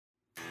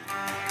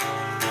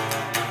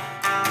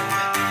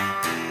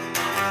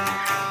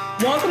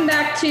Welcome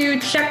back to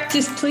Check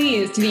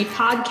Displeased, the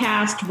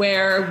podcast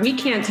where we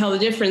can't tell the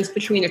difference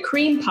between a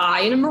cream pie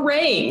and a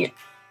meringue.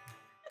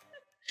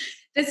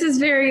 This is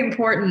very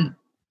important,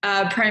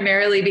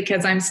 primarily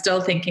because I'm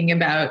still thinking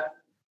about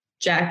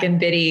Jack and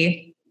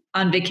Biddy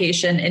on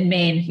vacation in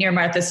Maine near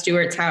Martha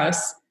Stewart's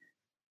house,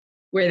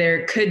 where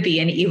there could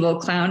be an evil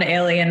clown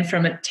alien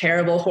from a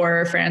terrible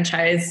horror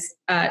franchise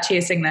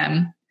chasing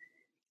them.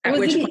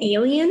 Was he an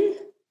alien?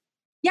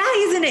 Yeah,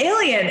 he's an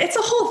alien. It's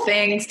a whole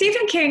thing.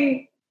 Stephen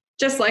King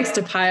just likes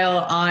to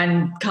pile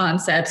on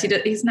concepts.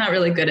 He's not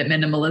really good at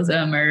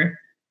minimalism or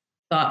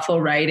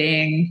thoughtful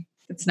writing.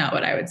 It's not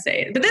what I would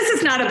say. But this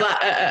is not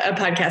a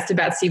podcast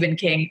about Stephen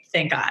King,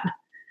 thank God.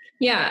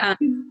 Yeah,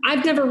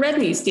 I've never read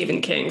any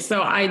Stephen King,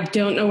 so I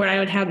don't know what I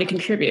would have to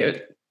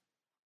contribute.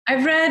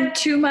 I've read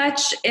too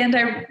much and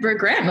I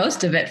regret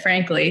most of it,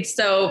 frankly.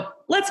 So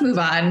let's move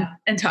on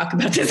and talk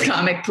about this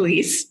comic,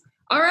 please.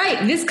 All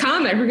right, this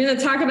comic. We're going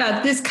to talk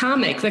about this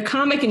comic. The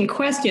comic in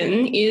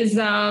question is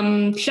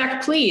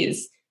Check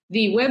Please,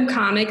 the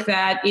webcomic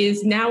that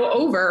is now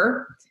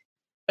over,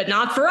 but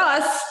not for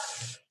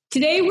us.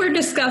 Today we're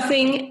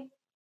discussing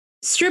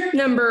strip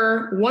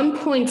number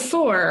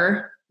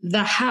 1.4,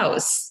 The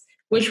House,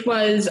 which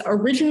was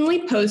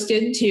originally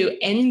posted to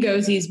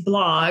Ngosi's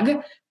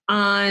blog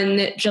on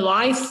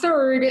July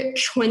 3rd,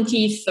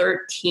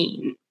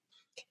 2013.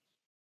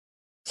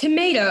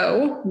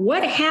 Tomato,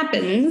 what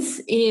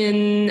happens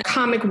in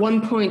comic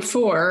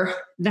 1.4,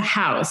 The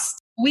House?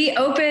 We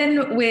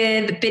open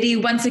with Biddy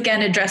once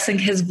again addressing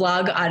his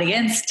vlog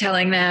audience,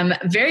 telling them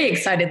very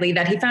excitedly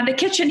that he found a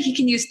kitchen he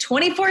can use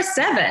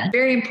 24/7.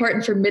 Very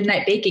important for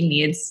midnight baking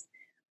needs.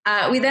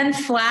 We then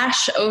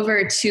flash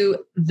over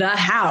to the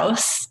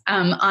house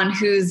on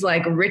whose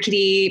like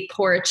rickety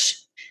porch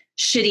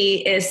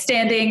Shitty is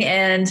standing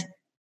and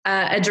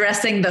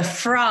addressing the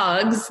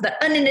frogs, the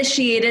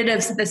uninitiated of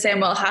the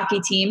Samwell hockey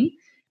team.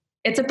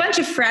 It's a bunch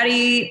of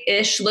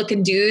fratty-ish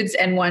looking dudes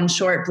and one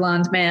short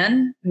blonde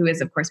man, who is,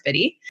 of course,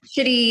 Biddy.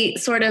 Shitty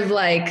sort of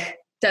like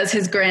does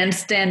his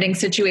grandstanding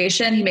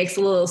situation. He makes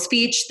a little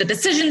speech. The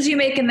decisions you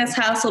make in this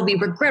house will be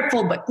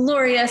regretful but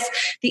glorious.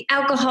 The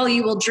alcohol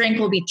you will drink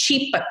will be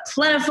cheap but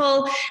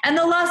plentiful. And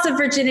the loss of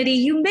virginity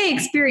you may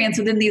experience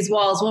within these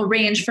walls will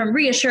range from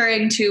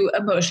reassuring to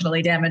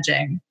emotionally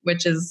damaging,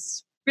 which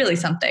is really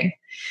something.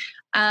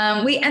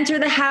 We enter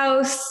the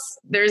house.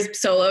 There's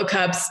Solo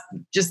cups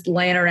just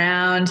laying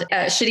around.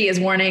 Shitty is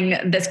warning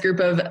this group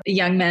of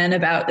young men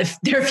about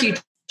their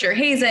future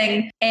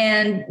hazing.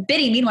 And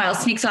Biddy, meanwhile,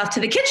 sneaks off to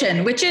the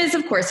kitchen, which is,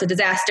 of course, a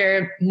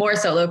disaster. More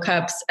Solo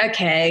cups, a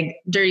keg,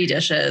 dirty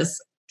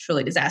dishes.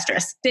 Truly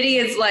disastrous. Biddy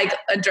is like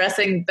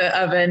addressing the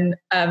oven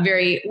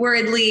very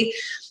worriedly.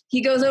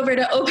 He goes over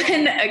to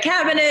open a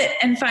cabinet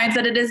and finds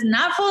that it is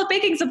not full of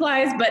baking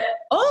supplies, but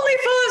only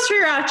full of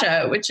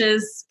sriracha, which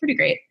is pretty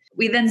great.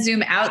 We then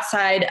zoom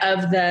outside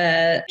of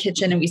the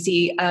kitchen and we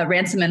see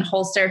Ransom and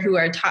Holster, who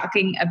are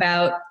talking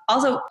about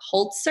also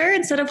Holzer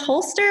instead of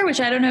holster, which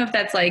I don't know if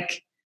that's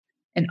like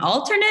an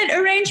alternate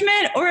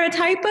arrangement or a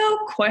typo,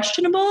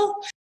 questionable.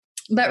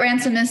 But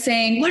Ransom is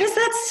saying, what does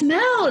that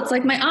smell? It's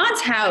like my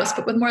aunt's house,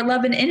 but with more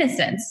love and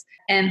innocence.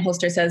 And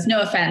Holster says,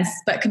 no offense,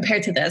 but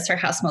compared to this, her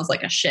house smells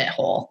like a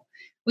shithole.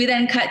 We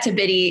then cut to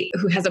Biddy,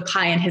 who has a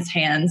pie in his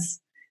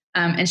hands.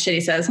 And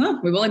Shitty says, well,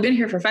 we've only been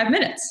here for 5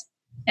 minutes.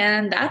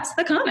 And that's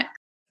the comic.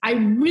 I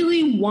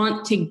really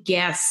want to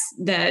guess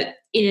that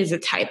it is a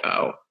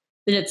typo,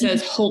 that it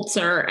says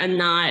Holzer and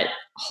not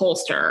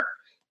holster,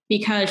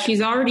 because she's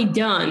already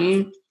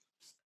done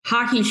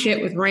hockey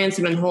shit with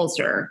Ransom and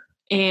Holster.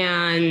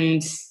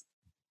 And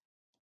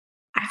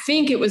I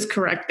think it was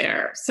correct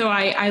there. So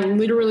I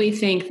literally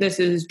think this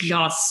is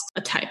just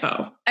a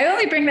typo. I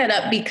only bring that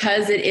up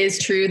because it is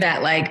true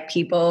that like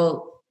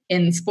people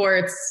in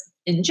sports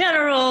in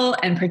general,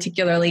 and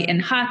particularly in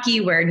hockey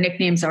where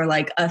nicknames are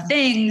like a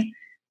thing,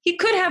 he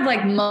could have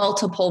like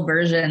multiple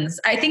versions.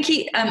 I think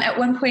he, at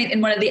one point in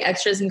one of the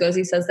extras in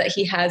Ngozi says that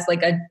he has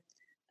like a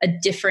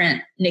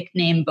different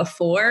nickname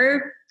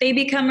before they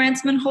become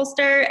Ransom and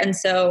Holster. And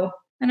so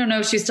I don't know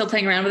if she's still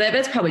playing around with it, but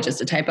it's probably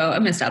just a typo. I'm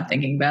going to stop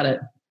thinking about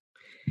it.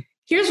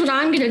 Here's what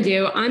I'm going to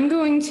do. I'm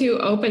going to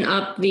open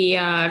up the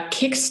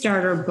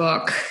Kickstarter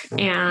book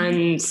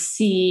and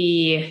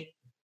see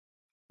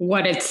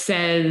what it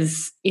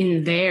says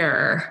in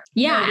there.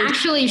 Yeah,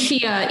 actually,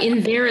 she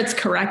in there it's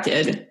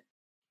corrected.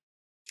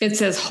 It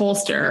says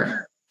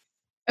holster.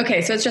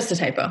 Okay, so it's just a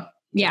typo.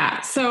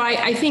 Yeah, so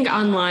I think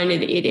online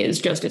it is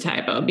just a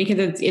typo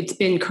because it's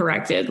been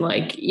corrected,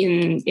 like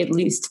in at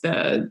least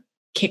the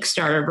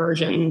Kickstarter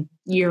version,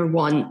 year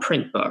 1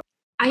 print book.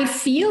 I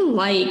feel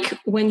like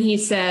when he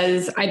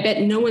says, I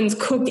bet no one's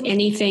cooked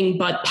anything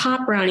but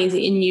pot brownies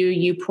in you,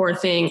 you poor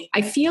thing,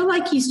 I feel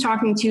like he's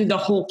talking to the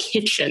whole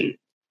kitchen.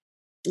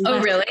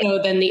 Oh, really?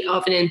 So than the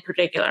oven in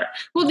particular.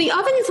 Well, the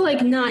oven is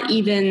like not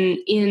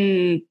even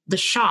in the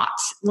shot.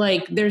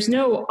 Like there's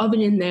no oven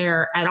in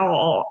there at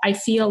all. I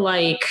feel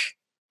like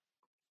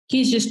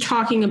he's just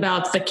talking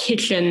about the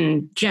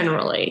kitchen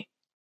generally.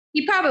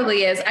 He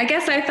probably is. I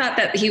guess I thought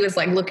that he was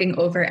like looking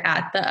over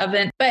at the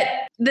oven, but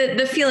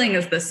the feeling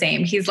is the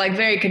same. He's like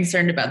very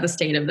concerned about the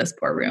state of this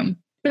poor room.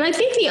 But I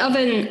think the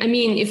oven, I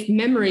mean, if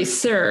memory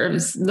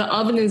serves, the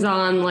oven is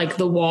on like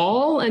the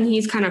wall and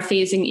he's kind of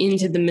facing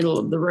into the middle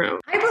of the room.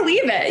 I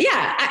believe it.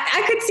 Yeah.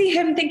 I could see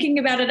him thinking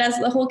about it as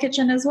the whole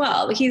kitchen as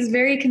well. He's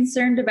very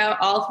concerned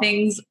about all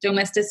things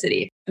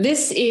domesticity.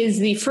 This is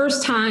the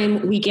first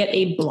time we get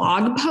a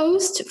blog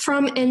post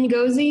from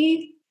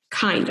Ngozi,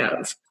 kind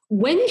of.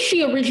 When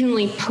she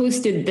originally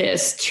posted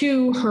this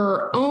to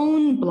her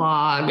own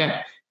blog,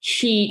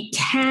 she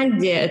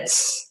tagged it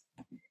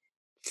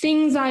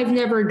Things I've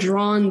Never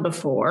Drawn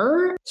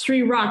Before,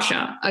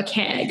 Sriracha, a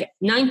keg,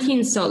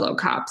 19 solo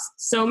cups,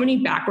 so many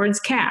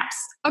backwards caps,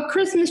 a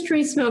Christmas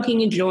tree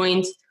smoking a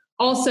joint,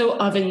 also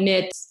oven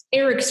mitts,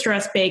 Eric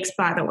stress bakes,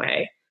 by the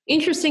way.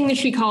 Interesting that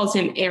she calls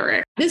him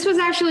Eric. This was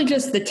actually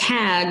just the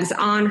tags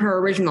on her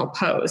original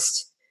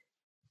post.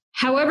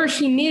 However,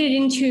 she made it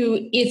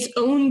into its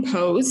own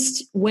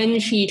post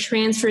when she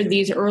transferred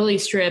these early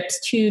strips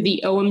to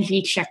the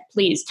OMG Check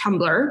Please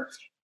Tumblr,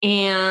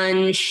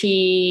 and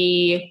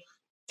she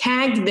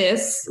tagged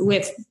this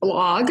with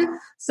blog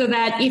so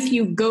that if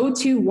you go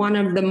to one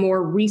of the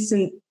more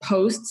recent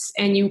posts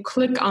and you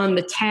click on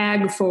the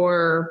tag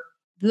for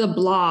the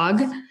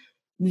blog,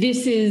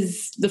 this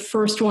is the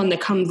first one that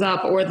comes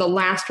up or the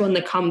last one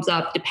that comes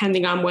up,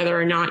 depending on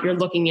whether or not you're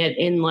looking at it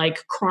in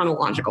like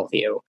chronological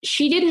view.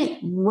 She didn't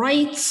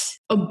write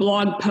a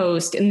blog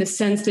post in the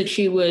sense that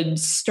she would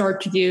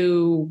start to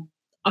do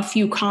a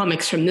few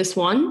comics from this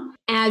one.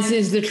 As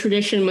is the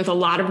tradition with a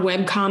lot of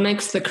web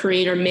comics, the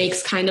creator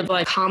makes kind of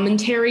like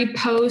commentary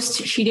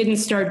post. She didn't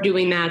start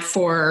doing that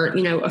for,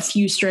 a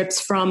few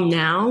strips from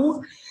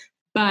now.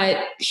 But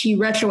she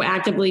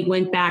retroactively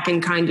went back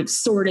and kind of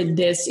sorted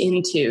this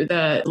into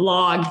the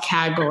blog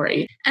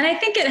category. And I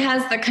think it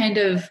has the kind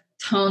of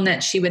tone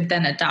that she would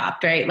then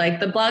adopt, right?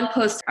 Like the blog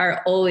posts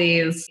are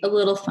always a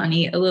little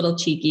funny, a little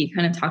cheeky,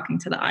 kind of talking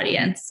to the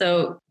audience.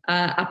 So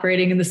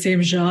operating in the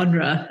same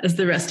genre as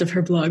the rest of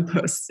her blog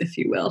posts, if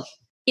you will.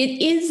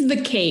 It is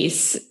the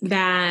case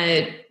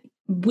that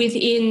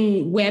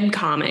within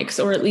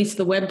webcomics, or at least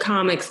the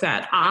webcomics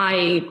that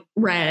I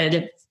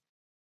read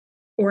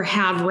or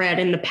have read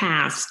in the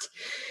past,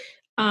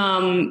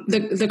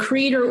 the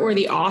creator or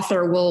the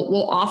author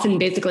will often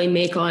basically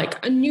make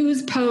like a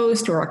news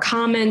post or a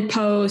comment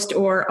post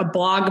or a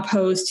blog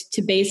post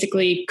to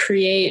basically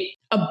create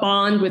a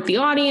bond with the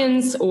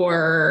audience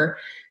or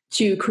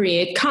to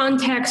create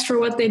context for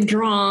what they've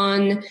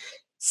drawn.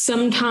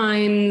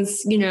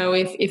 Sometimes,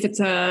 if it's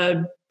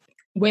a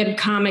web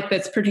comic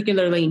that's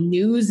particularly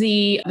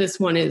newsy, this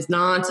one is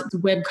not.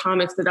 Web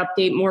comics that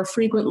update more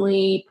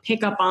frequently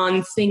pick up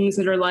on things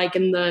that are like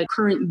in the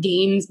current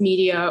games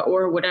media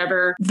or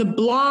whatever. The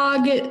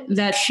blog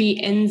that she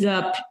ends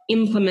up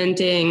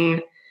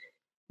implementing,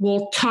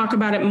 we'll talk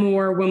about it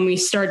more when we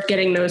start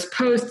getting those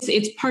posts.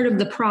 It's part of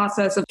the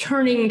process of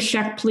turning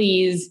Check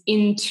Please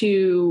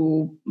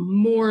into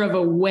more of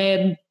a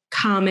web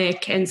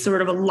comic and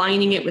sort of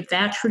aligning it with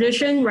that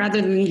tradition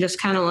rather than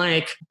just kind of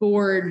like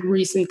bored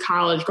recent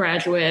college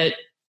graduate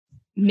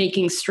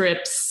making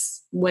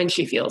strips when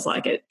she feels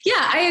like it.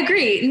 Yeah, I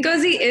agree.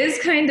 Ngozi is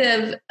kind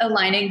of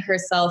aligning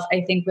herself,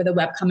 I think, with a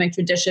webcomic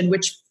tradition,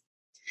 which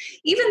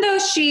even though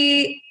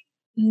she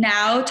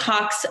now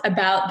talks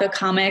about the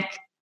comic,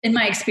 in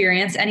my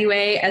experience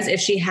anyway, as if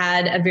she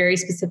had a very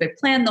specific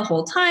plan the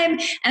whole time.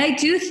 And I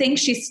do think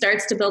she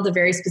starts to build a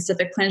very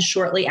specific plan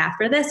shortly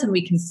after this, and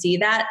we can see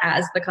that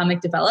as the comic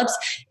develops.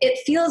 It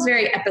feels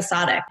very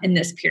episodic in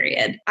this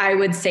period. I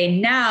would say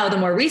now the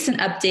more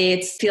recent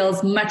updates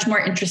feels much more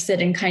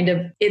interested in kind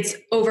of its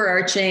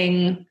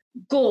overarching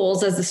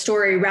goals as a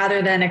story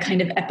rather than a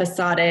kind of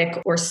episodic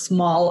or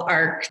small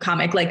arc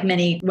comic like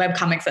many web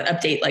comics that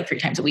update like 3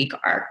 times a week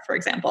are, for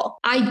example.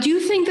 I do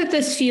think that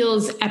this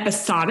feels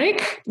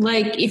episodic.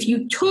 Like if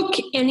you took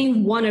any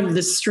one of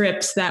the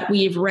strips that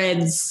we've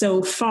read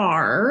so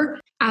far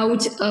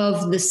out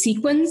of the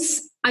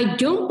sequence, I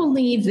don't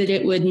believe that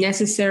it would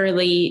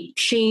necessarily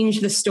change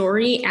the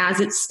story as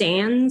it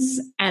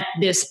stands at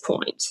this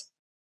point.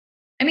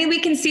 I mean, we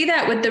can see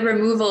that with the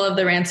removal of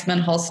the Ransom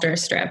and Holster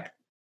strip.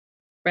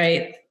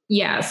 Right?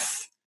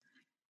 Yes.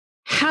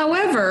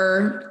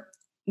 However,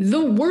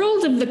 the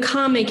world of the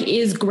comic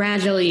is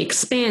gradually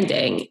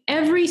expanding.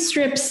 Every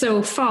strip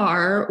so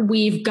far,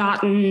 we've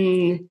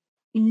gotten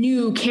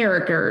new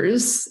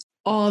characters,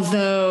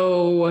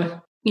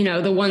 although,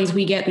 the ones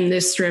we get in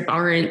this strip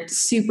aren't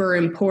super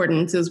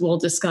important, as we'll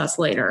discuss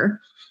later.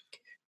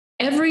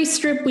 Every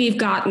strip we've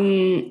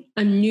gotten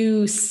a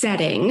new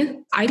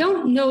setting. I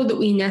don't know that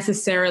we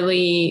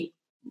necessarily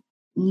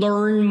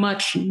learn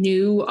much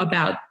new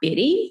about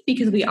Biddy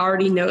because we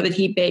already know that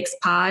he bakes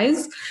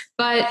pies,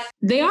 but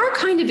they are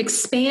kind of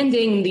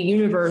expanding the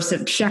universe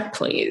of Check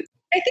Please.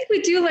 I think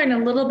we do learn a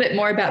little bit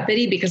more about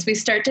Biddy because we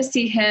start to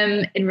see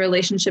him in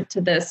relationship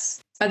to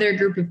this other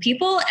group of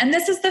people. And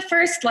this is the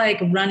first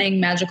like running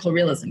magical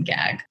realism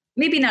gag.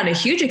 maybe not a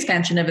huge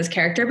expansion of his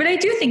character, but I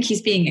do think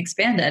he's being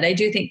expanded. I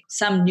do think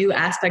some new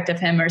aspect of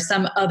him or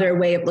some other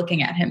way of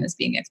looking at him is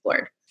being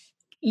explored.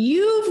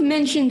 You've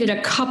mentioned in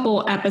a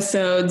couple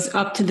episodes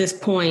up to this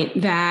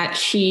point that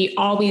she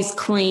always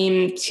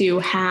claimed to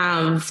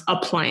have a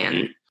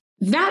plan.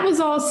 That was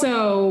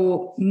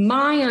also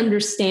my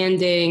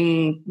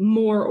understanding,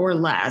 more or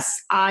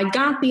less. I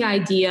got the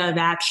idea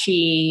that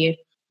she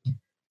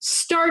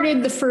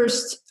started the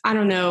first,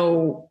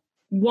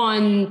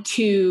 1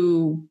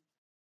 to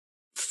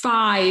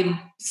 5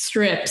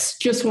 strips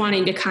just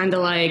wanting to kind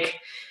of like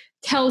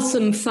tell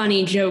some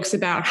funny jokes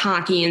about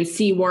hockey and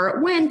see where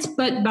it went.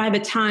 But by the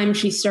time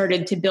she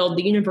started to build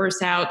the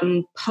universe out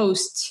and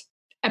post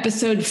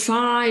episode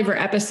 5 or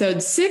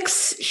episode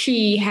 6,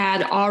 she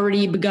had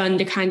already begun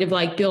to kind of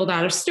like build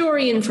out a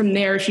story. And from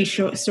there, she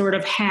sort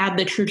of had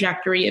the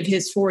trajectory of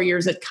his 4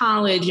 years at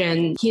college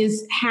and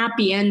his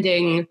happy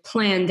ending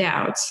planned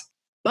out.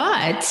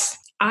 But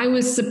I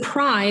was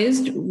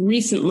surprised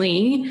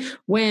recently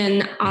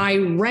when I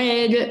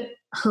read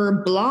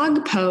her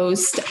blog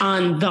post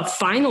on the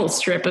final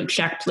strip of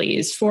Check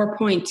Please,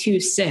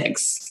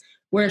 4.26,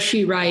 where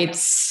she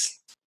writes,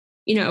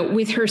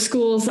 with her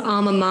school's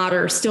alma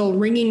mater still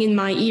ringing in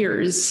my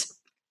ears,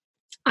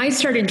 I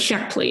started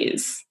Check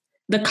Please.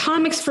 The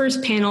comic's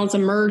first panels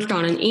emerged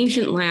on an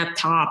ancient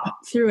laptop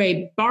through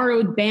a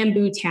borrowed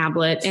bamboo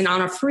tablet and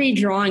on a free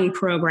drawing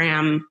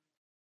program.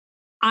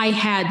 I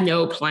had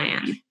no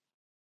plan.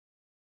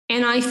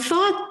 And I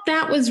thought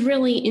that was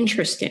really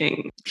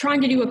interesting.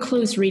 Trying to do a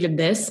close read of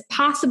this,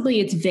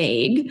 possibly it's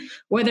vague,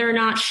 whether or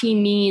not she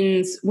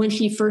means when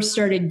she first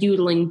started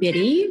doodling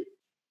Biddy,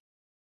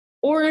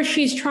 or if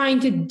she's trying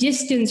to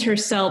distance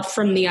herself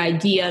from the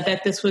idea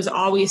that this was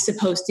always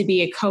supposed to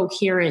be a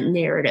coherent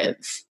narrative.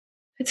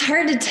 It's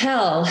hard to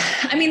tell.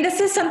 I mean, this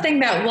is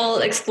something that we'll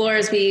explore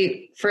as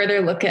we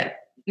further look at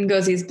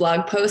Ngozie's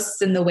blog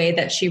posts and the way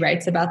that she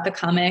writes about the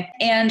comic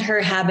and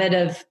her habit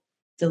of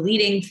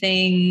deleting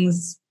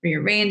things,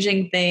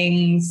 rearranging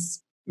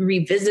things,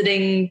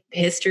 revisiting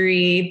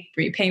history,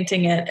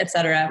 repainting it,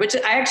 etc., which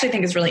I actually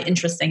think is really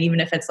interesting, even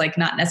if it's like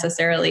not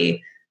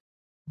necessarily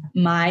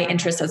my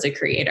interest as a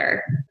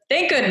creator.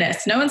 Thank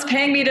goodness no one's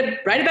paying me to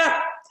write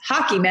about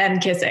hockey men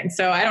kissing,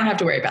 so I don't have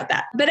to worry about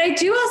that. But I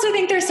do also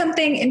think there's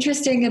something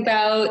interesting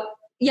about,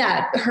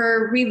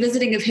 her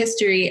revisiting of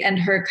history and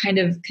her kind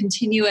of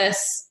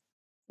continuous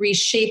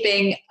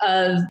reshaping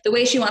of the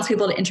way she wants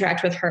people to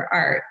interact with her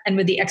art and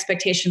with the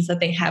expectations that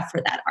they have for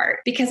that art.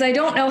 Because I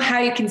don't know how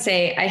you can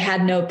say I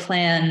had no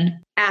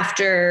plan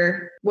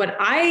after what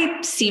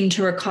I seem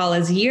to recall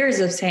as years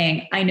of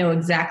saying, I know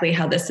exactly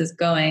how this is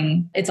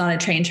going. It's on a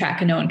train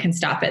track and no one can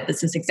stop it.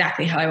 This is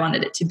exactly how I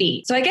wanted it to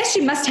be. So I guess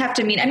she must have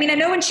to mean, I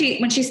know when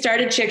she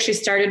started Chick, she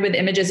started with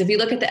images. If you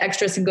look at the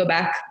extras and go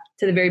back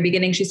to the very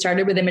beginning, she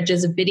started with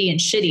images of Biddy and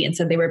Shitty and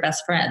said they were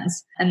best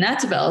friends. And that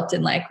developed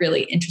in like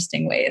really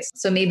interesting ways.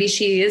 So maybe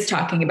she is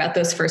talking about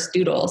those first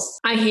doodles.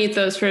 I hate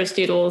those first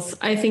doodles.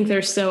 I think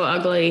they're so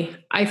ugly.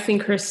 I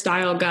think her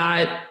style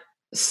got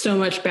so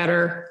much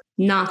better.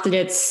 Not that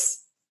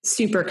it's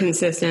super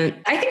consistent.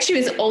 I think she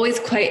was always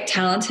quite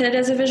talented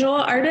as a visual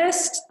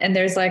artist. And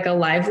there's like a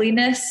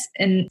liveliness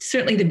in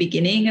certainly the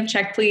beginning of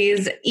Check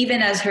Please,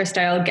 even as her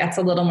style gets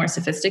a little more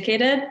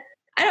sophisticated.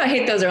 I don't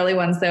hate those early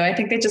ones, though. I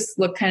think they just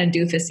look kind of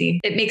doofusy.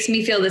 It makes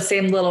me feel the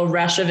same little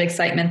rush of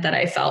excitement that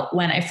I felt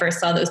when I first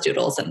saw those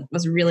doodles and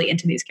was really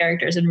into these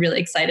characters and really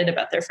excited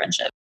about their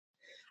friendship.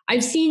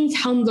 I've seen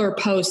Tumblr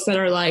posts that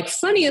are like,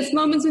 funniest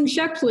moments in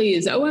Check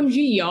Please.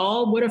 OMG,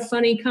 y'all. What a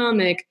funny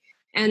comic.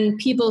 And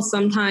people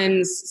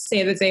sometimes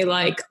say that they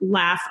like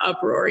laugh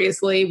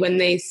uproariously when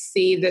they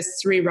see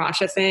this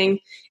Sriracha thing.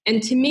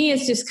 And to me,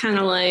 it's just kind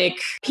of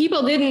like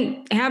people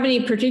didn't have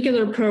any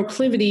particular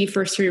proclivity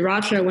for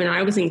Sriracha when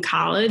I was in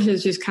college.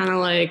 It's just kind of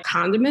like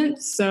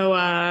condiments. So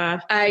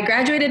I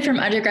graduated from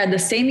undergrad the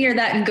same year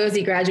that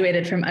Ngozi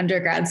graduated from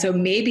undergrad. So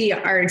maybe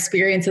our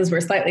experiences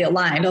were slightly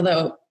aligned,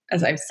 although,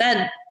 as I've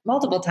said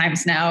multiple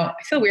times now,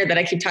 I feel weird that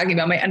I keep talking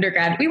about my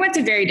undergrad. We went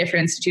to very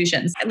different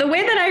institutions. The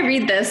way that I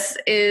read this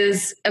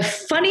is a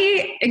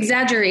funny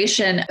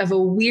exaggeration of a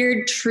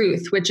weird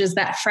truth, which is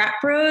that frat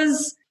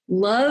bros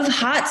love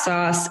hot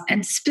sauce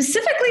and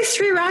specifically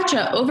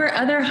Sriracha over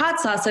other hot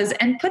sauces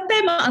and put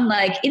them on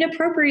like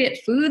inappropriate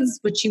foods,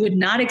 which you would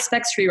not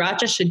expect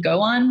Sriracha should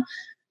go on.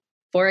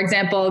 For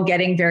example,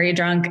 getting very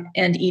drunk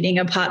and eating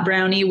a pot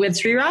brownie with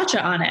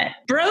Sriracha on it.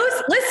 Bros,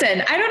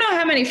 listen, I don't know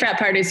how many frat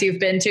parties you've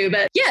been to,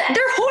 but yeah,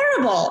 they're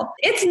horrible.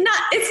 It's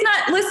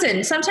not,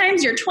 listen,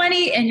 sometimes you're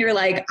 20 and you're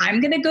like, I'm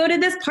going to go to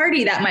this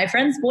party that my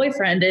friend's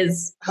boyfriend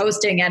is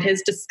hosting at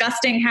his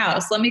disgusting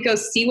house. Let me go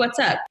see what's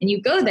up. And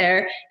you go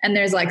there and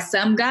there's like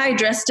some guy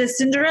dressed as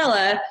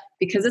Cinderella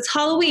because it's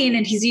Halloween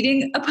and he's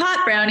eating a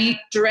pot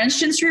brownie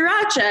drenched in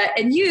Sriracha.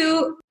 And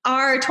you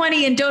are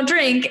 20 and don't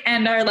drink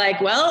and are like,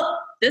 well,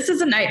 this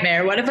is a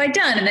nightmare. What have I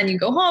done? And then you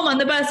go home on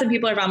the bus and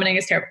people are vomiting.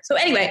 It's terrible. So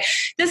anyway,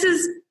 this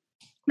is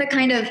the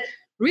kind of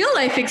real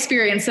life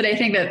experience that I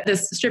think that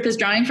this strip is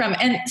drawing from.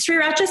 And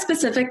sriracha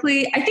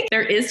specifically, I think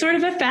there is sort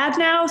of a fad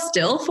now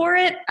still for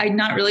it. I'm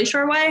not really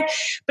sure why,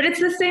 but it's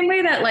the same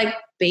way that like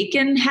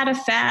bacon had a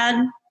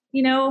fad,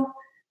 you know,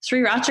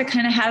 sriracha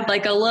kind of had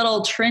like a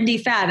little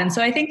trendy fad. And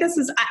so I think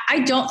I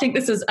don't think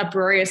this is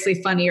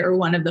uproariously funny or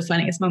one of the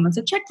funniest moments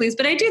of Check Please,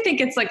 but I do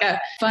think it's like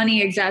a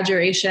funny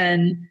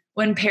exaggeration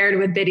when paired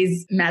with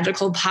Biddy's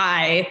magical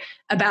pie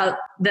about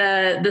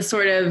the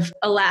sort of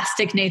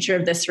elastic nature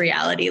of this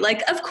reality.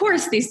 Like, of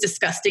course, these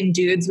disgusting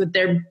dudes with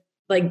their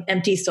like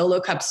empty solo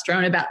cups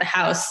strewn about the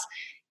house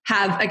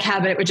have a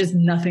cabinet which is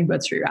nothing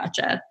but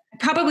sriracha.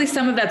 Probably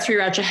some of that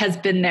sriracha has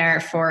been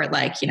there for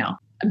like, you know,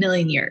 a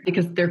million years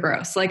because they're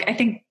gross. Like, I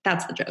think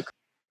that's the joke.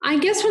 I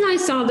guess when I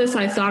saw this,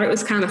 I thought it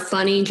was kind of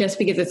funny just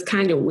because it's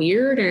kind of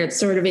weird and it's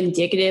sort of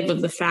indicative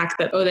of the fact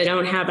that, they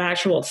don't have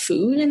actual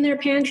food in their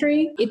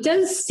pantry. It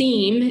does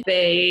seem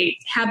they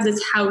have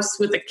this house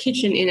with a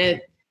kitchen in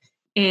it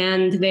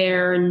and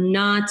they're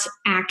not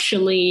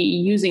actually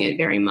using it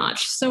very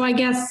much. So I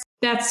guess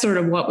that's sort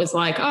of what was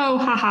like, oh,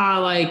 haha,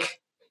 like,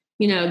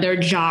 you know, they're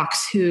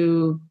jocks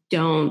who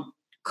don't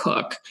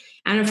cook.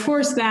 And of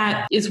course,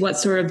 that is what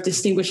sort of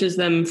distinguishes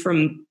them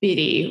from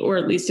Biddy, or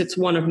at least it's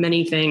one of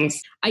many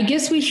things. I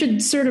guess we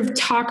should sort of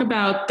talk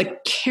about the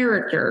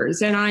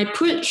characters. And I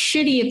put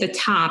Shitty at the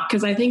top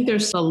because I think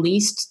there's the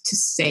least to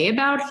say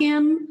about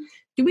him.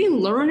 Do we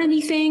learn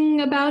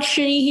anything about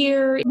Shitty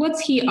here?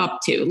 What's he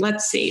up to?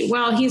 Let's see.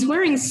 Well, he's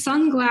wearing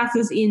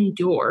sunglasses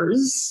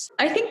indoors.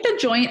 I think the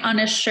joint on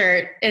his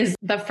shirt is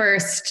the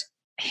first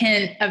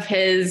hint of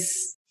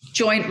his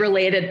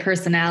joint-related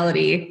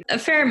personality. A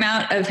fair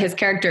amount of his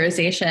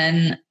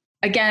characterization,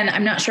 again,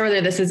 I'm not sure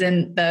whether this is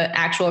in the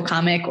actual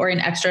comic or in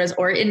extras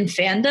or in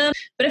fandom,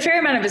 but a fair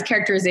amount of his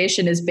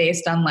characterization is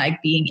based on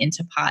like being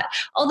into pot.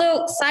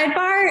 Although,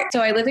 sidebar, so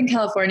I live in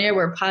California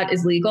where pot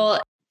is legal.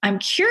 I'm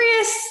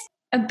curious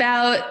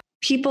about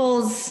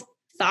people's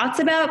thoughts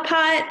about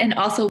pot and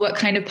also what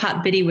kind of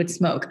pot Biddy would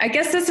smoke. I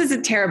guess this is a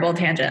terrible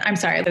tangent. I'm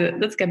sorry.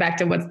 Let's get back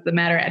to what's the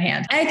matter at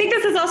hand. I think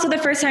this is also the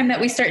first time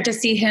that we start to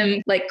see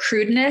him like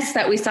crudeness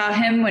that we saw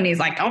him when he's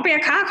like, don't be a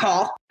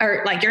cockhole,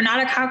 or like, you're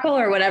not a cockhole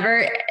or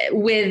whatever,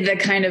 with the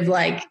kind of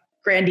like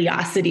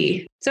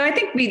grandiosity. So I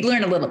think we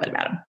learn a little bit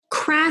about him.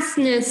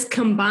 Crassness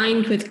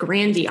combined with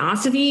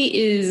grandiosity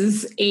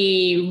is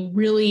a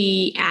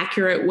really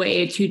accurate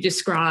way to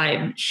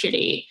describe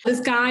Shitty. This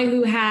guy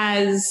who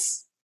has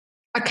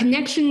a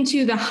connection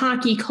to the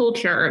hockey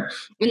culture.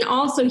 And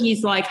also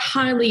he's like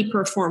highly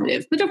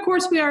performative. But of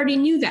course we already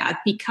knew that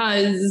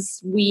because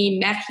we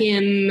met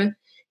him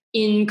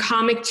in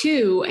comic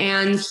 2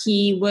 and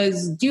he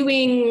was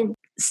doing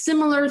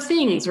similar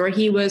things where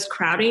he was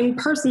crowding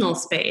personal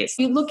space.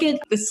 You look at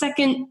the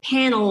second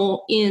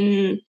panel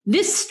in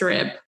this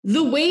strip,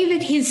 the way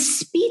that his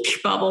speech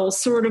bubble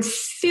sort of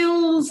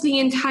fills the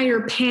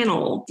entire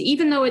panel,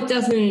 even though it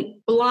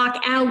doesn't block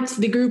out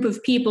the group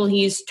of people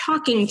he's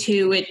talking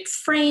to, it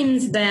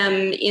frames them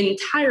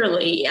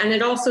entirely. And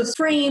it also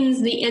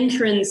frames the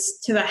entrance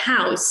to the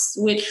house,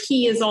 which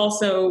he is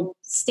also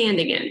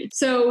standing in.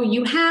 So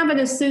you have an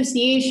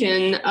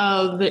association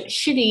of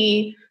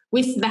Shitty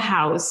with the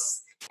house.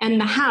 And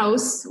the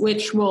house,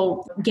 which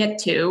we'll get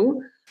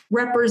to,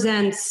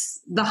 represents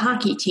the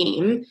hockey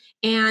team.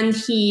 And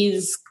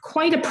he's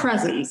quite a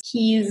presence.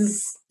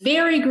 He's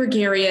very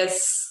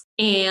gregarious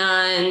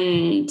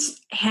and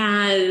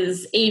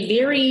has a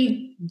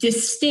very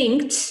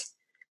distinct,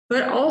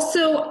 but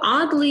also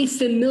oddly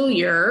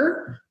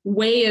familiar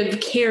way of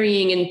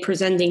carrying and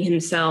presenting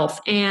himself.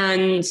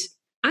 And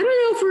I don't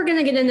know if we're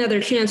going to get another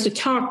chance to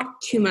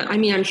talk too much. I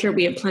mean, I'm sure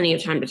we have plenty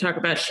of time to talk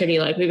about Shitty,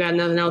 like we've got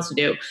nothing else to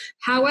do.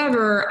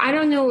 However, I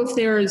don't know if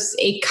there's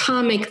a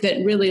comic that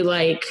really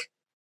like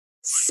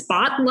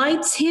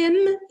spotlights him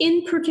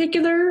in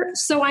particular.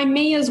 So I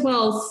may as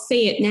well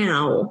say it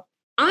now.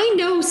 I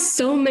know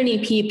so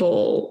many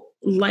people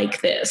like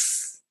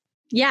this.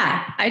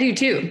 Yeah, I do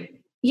too.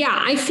 Yeah,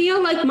 I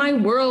feel like my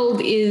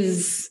world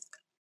is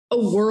a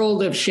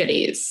world of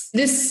Shitties.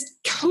 This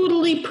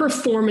totally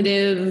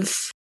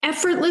performative,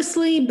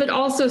 effortlessly, but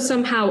also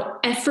somehow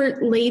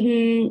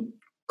effort-laden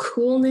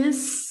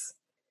coolness.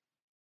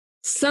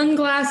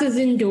 Sunglasses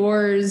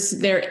indoors,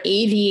 they're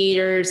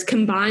aviators,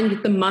 combined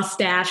with the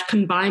mustache,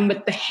 combined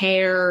with the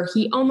hair.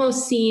 He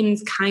almost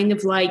seems kind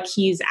of like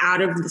he's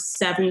out of the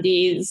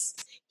 70s.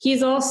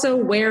 He's also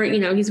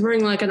wearing, he's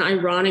wearing like an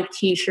ironic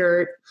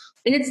t-shirt.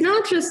 And it's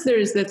not just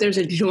there's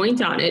a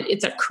joint on it.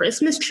 It's a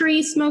Christmas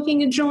tree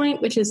smoking a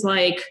joint, which is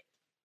like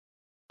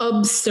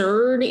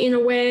absurd in a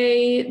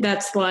way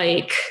that's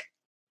like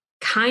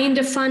kind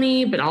of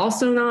funny, but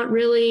also not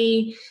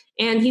really.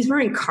 And he's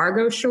wearing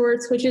cargo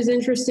shorts, which is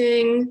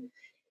interesting.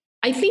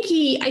 I think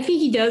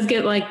he does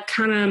get like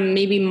kind of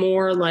maybe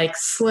more like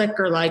slick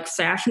or like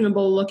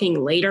fashionable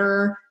looking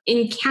later,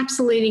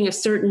 encapsulating a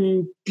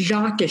certain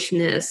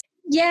jockishness.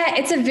 Yeah,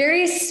 it's a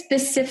very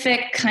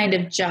specific kind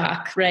of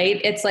jock, right?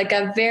 It's like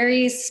a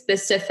very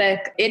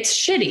specific, it's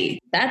shitty.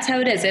 That's how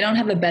it is. I don't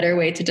have a better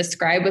way to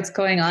describe what's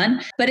going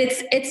on, but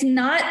it's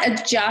not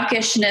a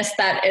jockishness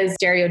that is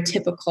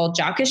stereotypical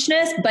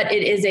jockishness, but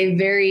it is a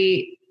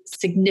very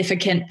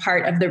significant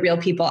part of the real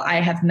people I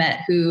have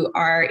met who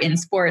are in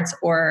sports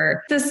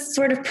or this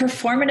sort of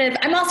performative.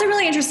 I'm also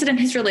really interested in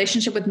his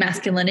relationship with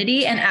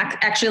masculinity and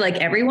actually like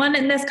everyone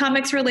in this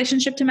comic's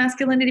relationship to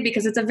masculinity,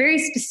 because it's a very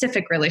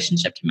specific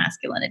relationship to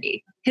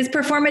masculinity. His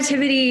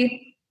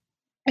performativity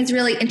is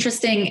really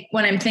interesting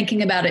when I'm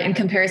thinking about it in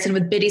comparison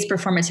with Biddy's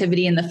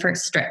performativity in the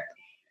first strip,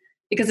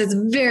 because it's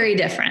very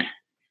different.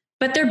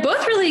 But they're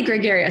both really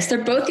gregarious.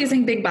 They're both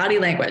using big body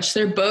language.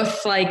 They're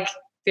both like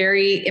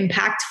very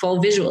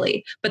impactful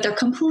visually, but they're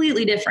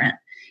completely different.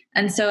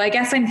 And so I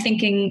guess I'm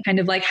thinking kind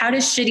of like, how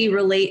does Shitty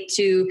relate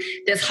to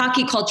this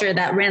hockey culture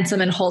that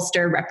Ransom and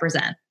Holster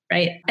represent,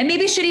 right? And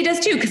maybe Shitty does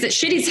too, because it's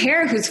Shitty's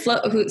hair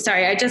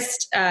I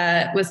just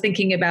was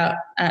thinking about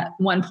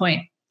one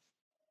point,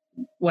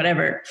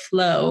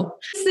 flow.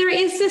 There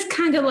is this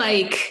kind of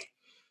like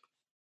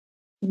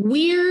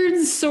weird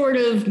sort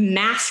of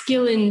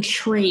masculine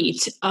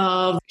trait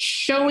of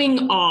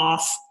showing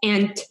off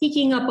and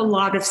taking up a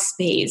lot of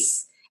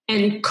space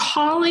and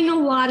calling a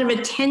lot of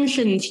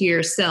attention to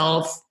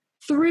yourself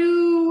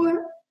through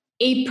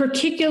a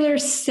particular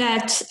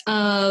set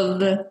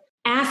of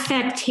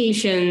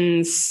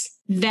affectations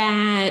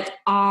that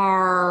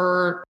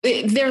are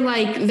they're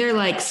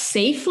like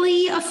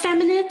safely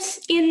effeminate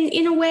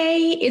in a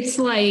way. It's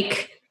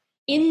like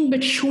in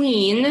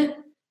between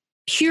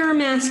pure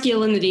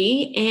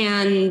masculinity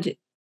and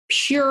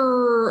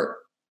pure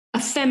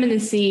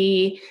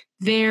effeminacy,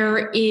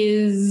 there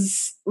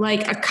is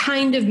like a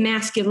kind of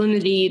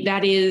masculinity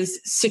that is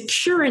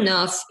secure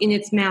enough in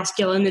its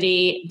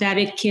masculinity that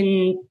it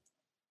can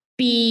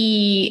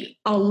be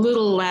a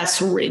little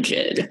less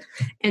rigid.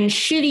 And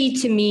Shitty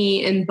to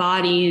me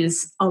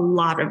embodies a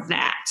lot of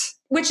that.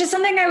 Which is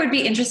something I would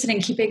be interested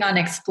in keeping on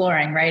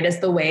exploring, right?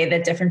 Is the way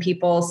that different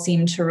people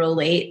seem to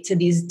relate to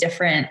these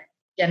different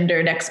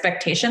gendered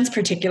expectations,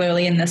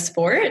 particularly in the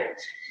sport.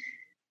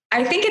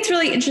 I think it's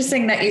really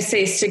interesting that you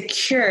say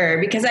secure,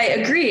 because I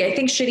agree. I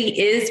think Shitty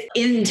is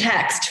in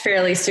text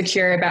fairly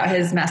secure about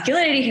his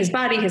masculinity, his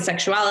body, his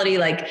sexuality.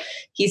 Like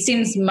he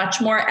seems much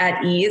more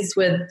at ease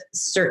with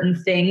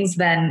certain things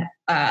than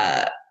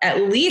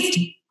at least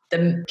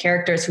the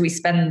characters who we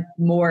spend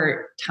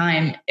more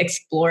time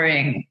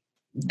exploring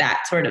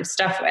that sort of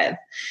stuff with,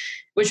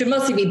 which would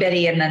mostly be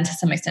Biddy and then to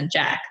some extent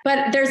Jack.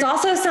 But there's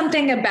also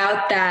something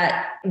about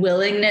that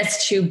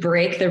willingness to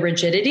break the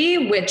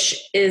rigidity, which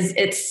is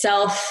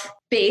itself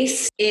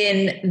based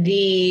in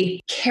the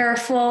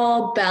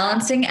careful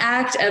balancing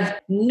act of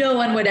no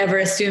one would ever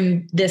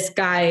assume this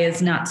guy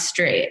is not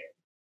straight.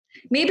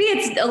 Maybe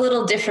it's a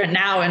little different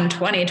now in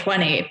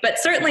 2020, but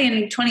certainly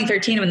in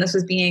 2013 when this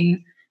was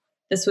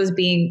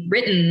being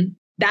written,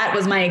 that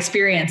was my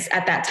experience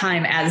at that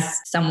time as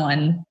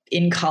someone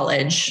in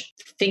college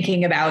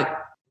thinking about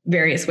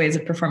various ways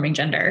of performing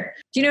gender.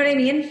 Do you know what I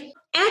mean?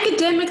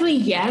 Academically,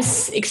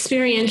 yes.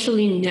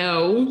 Experientially,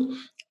 no.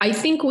 I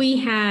think we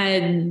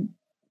had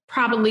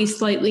probably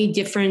slightly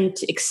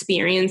different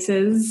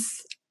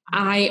experiences.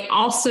 I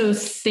also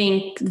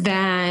think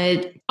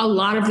that a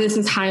lot of this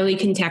is highly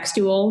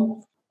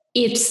contextual.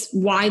 It's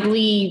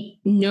widely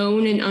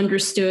known and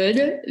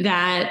understood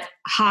that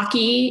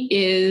hockey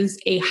is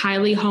a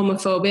highly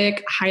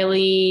homophobic,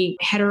 highly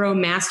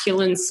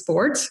heteromasculine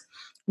sport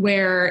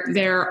where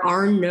there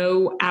are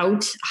no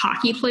out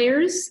hockey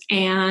players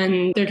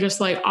and there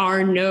just like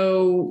are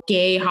no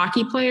gay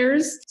hockey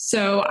players.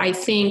 So I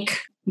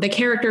think the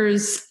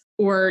characters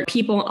or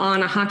people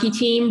on a hockey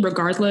team,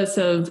 regardless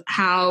of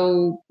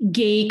how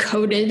gay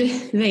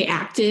coded they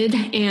acted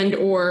and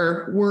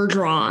or were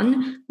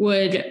drawn,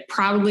 would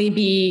probably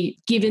be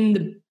given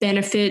the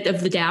benefit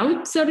of the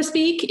doubt, so to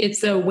speak.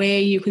 It's a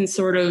way you can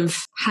sort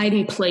of hide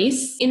in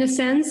place, in a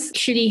sense.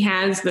 Shitty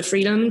has the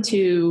freedom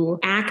to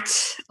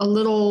act a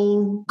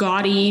little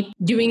gaudy,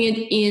 doing it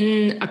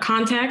in a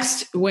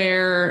context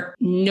where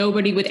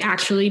nobody would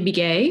actually be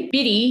gay.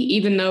 Biddy,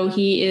 even though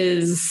he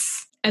is,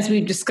 as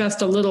we've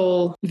discussed, a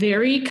little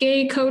very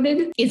gay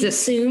coded, is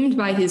assumed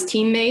by his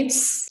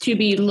teammates to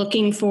be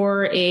looking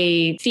for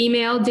a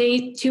female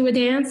date to a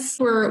dance.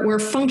 We're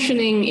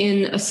functioning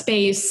in a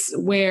space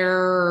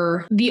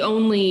where the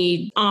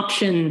only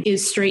option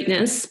is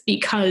straightness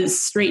because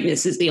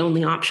straightness is the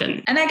only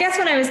option. And I guess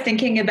when I was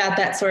thinking about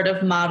that sort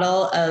of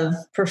model of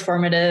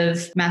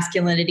performative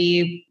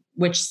masculinity,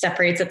 which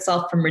separates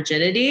itself from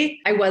rigidity,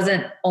 I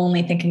wasn't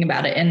only thinking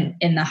about it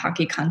in the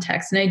hockey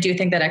context. And I do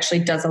think that actually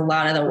does a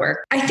lot of the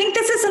work. I think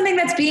this is something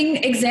that's being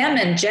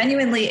examined,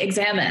 genuinely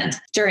examined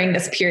during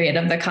this period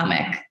of the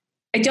comic.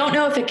 I don't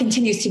know if it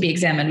continues to be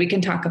examined. We can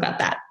talk about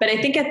that. But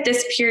I think at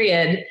this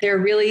period, there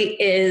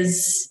really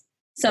is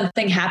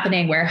something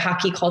happening where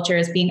hockey culture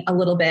is being a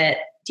little bit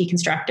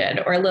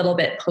deconstructed or a little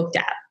bit poked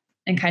at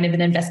in kind of an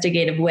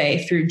investigative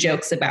way through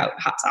jokes about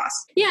hot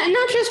sauce. Yeah, and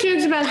not just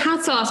jokes about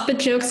hot sauce, but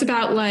jokes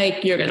about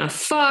like, you're gonna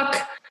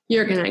fuck,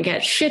 You're going to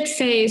get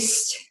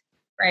shit-faced.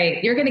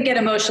 Right. You're going to get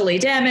emotionally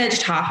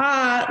damaged. Ha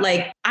ha.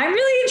 Like, I'm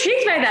really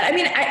intrigued by that. I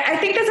mean, I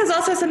think this is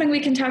also something we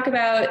can talk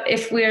about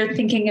if we're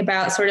thinking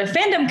about sort of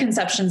fandom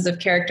conceptions of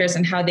characters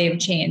and how they've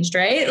changed,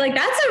 right? Like,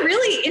 that's a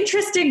really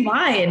interesting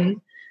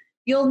line.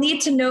 You'll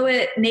need to know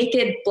it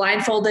naked,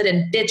 blindfolded,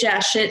 and bitch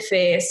ass shit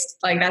faced.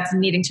 Like, that's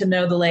needing to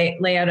know the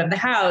layout of the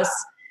house.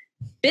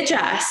 Bitch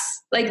ass.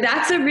 Like,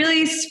 that's a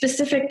really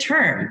specific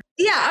term.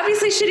 Yeah,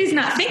 obviously Shitty's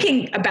not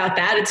thinking about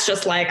that. It's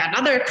just like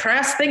another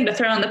crass thing to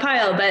throw on the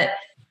pile. But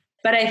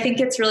I think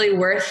it's really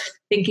worth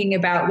thinking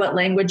about what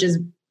language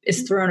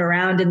is thrown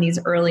around in these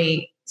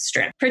early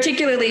strips,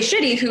 particularly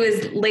Shitty, who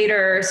is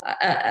later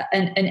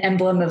an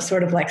emblem of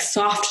sort of like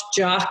soft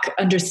jock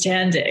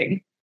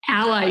understanding.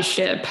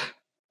 Allyship.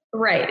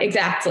 Right,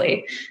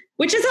 exactly.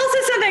 Which is also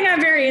something I'm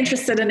very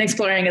interested in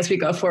exploring as we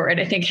go forward.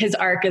 I think his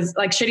arc is,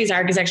 like Shitty's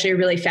arc is actually a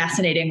really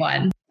fascinating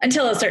one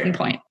until a certain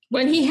point.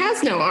 When he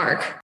has no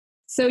arc.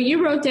 So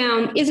you wrote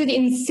down, is it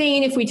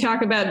insane if we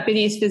talk about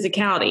Biddy's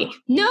physicality?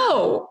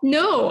 No,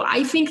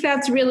 I think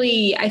that's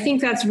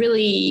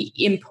really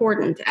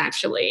important,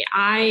 actually.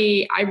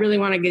 I really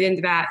want to get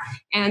into that.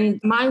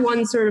 And my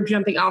one sort of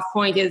jumping off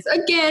point is,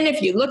 again,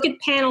 if you look at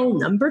panel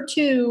number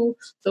 2,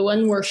 the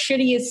one where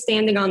Shitty is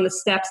standing on the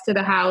steps to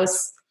the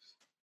house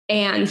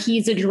and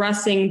he's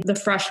addressing the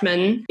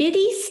freshman,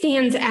 Biddy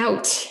stands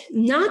out,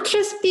 not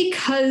just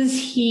because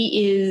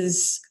he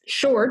is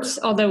short,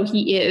 although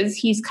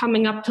he's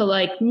coming up to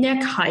like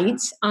neck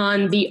height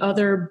on the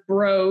other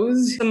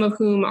bros, some of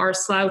whom are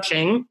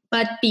slouching,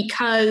 but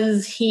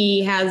because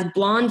he has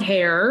blonde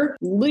hair.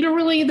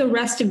 Literally the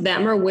rest of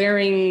them are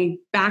wearing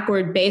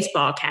backward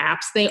baseball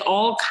caps. They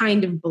all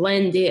kind of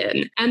blend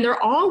in, and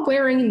they're all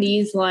wearing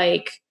these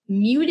like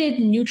muted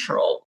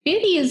neutral.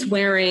 Biddy is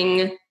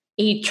wearing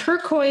a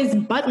turquoise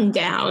button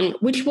down,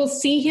 which we'll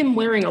see him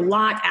wearing a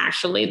lot,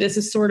 actually. This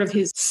is sort of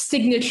his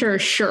signature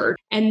shirt.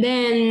 And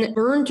then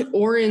burnt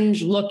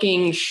orange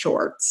looking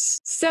shorts.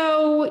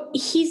 So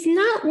he's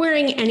not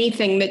wearing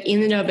anything that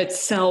in and of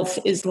itself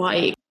is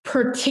like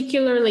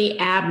particularly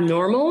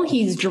abnormal.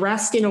 He's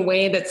dressed in a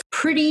way that's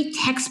pretty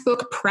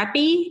textbook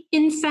preppy,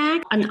 in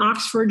fact. An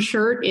Oxford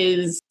shirt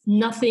is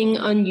nothing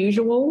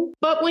unusual.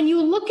 But when you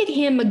look at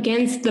him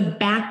against the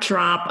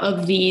backdrop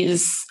of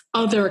these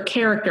other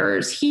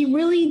characters, he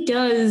really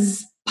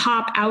does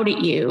pop out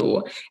at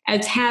you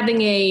as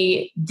having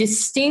a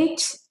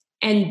distinct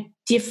and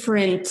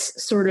different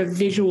sort of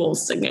visual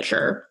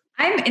signature.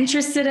 I'm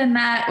interested in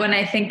that when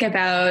I think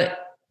about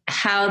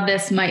how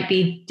this might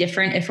be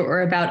different if it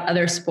were about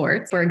other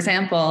sports. For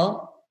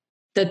example,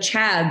 the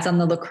Chads on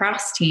the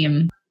lacrosse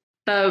team.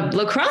 The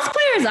lacrosse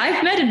players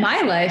I've met in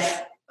my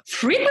life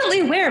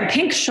frequently wear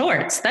pink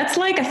shorts. That's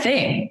like a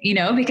thing,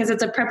 because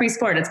it's a preppy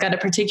sport. It's got a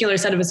particular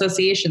set of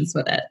associations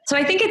with it. So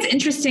I think it's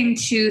interesting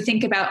to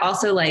think about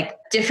also like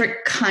different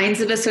kinds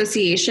of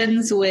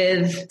associations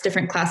with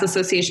different class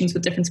associations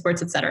with different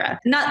sports, et cetera.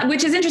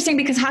 Which is interesting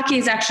because hockey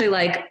is actually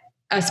like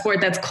a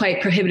sport that's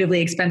quite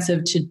prohibitively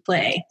expensive to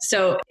play.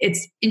 So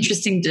it's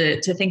interesting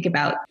to think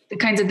about the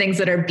kinds of things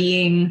that are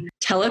being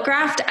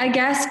telegraphed, I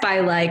guess, by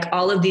like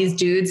all of these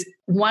dudes.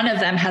 One of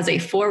them has a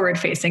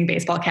forward-facing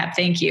baseball cap.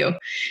 Thank you.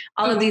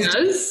 All of these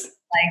dudes,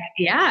 like,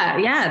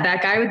 yeah,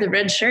 that guy with the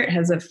red shirt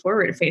has a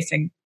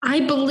forward-facing. I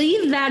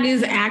believe that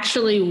is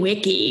actually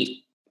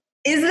Wiki.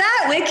 Is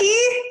that Wiki?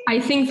 I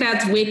think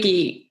that's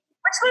Wiki.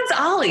 Which one's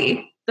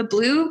Ollie? The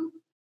blue?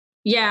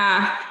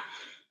 Yeah.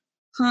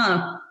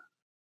 Huh.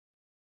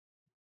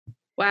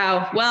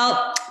 Wow.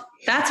 Well,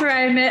 that's where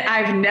I admit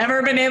I've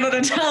never been able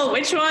to tell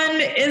which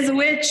one is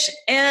which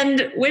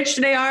and which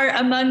they are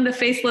among the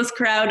faceless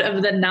crowd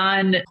of the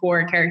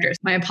non-core characters.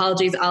 My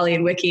apologies, Ollie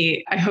and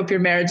Wiki. I hope your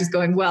marriage is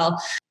going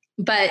well.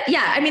 But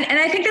yeah, I mean, and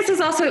I think this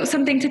is also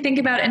something to think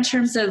about in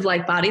terms of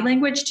like body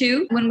language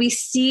too. When we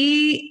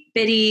see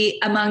Biddy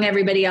among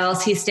everybody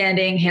else, he's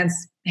standing,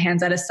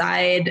 hands at his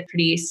side,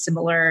 pretty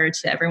similar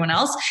to everyone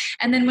else.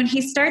 And then when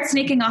he starts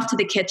sneaking off to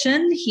the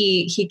kitchen,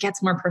 he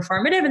gets more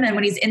performative. And then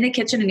when he's in the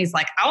kitchen and he's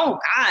like, oh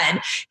God,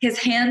 his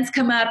hands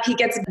come up, he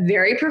gets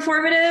very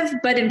performative,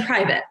 but in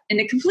private, in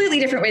a completely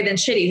different way than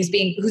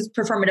Shitty, who's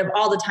performative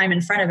all the time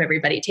in front of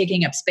everybody,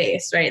 taking up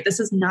space, right?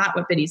 This is not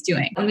what Biddy's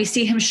doing. When we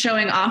see him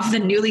showing off the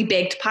newly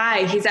baked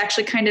pie, he's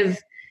actually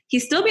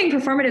he's still being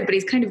performative, but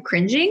he's kind of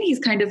cringing. He's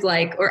kind of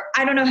like, or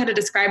I don't know how to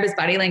describe his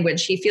body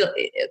language.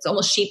 It's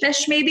almost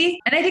sheepish maybe.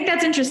 And I think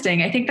that's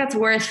interesting. I think that's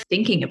worth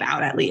thinking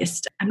about at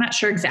least. I'm not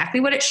sure exactly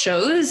what it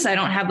shows. I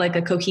don't have like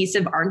a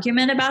cohesive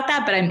argument about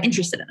that, but I'm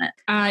interested in it.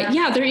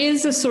 Yeah, there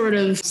is a sort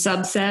of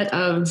subset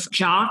of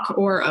jock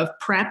or of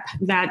prep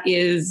that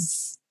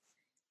is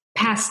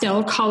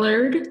pastel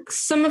colored.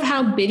 Some of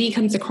how Biddy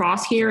comes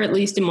across here, at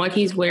least in what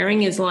he's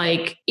wearing, is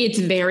like, it's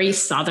very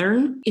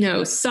Southern.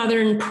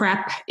 Southern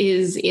prep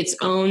is its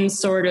own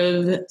sort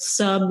of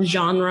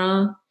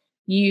sub-genre.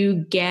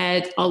 You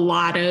get a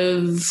lot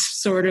of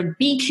sort of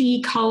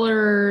beachy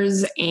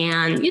colors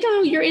and,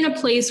 you're in a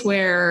place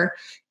where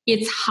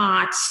it's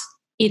hot,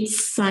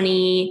 it's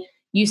sunny,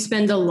 You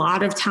spend a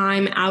lot of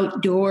time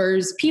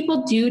outdoors.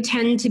 People do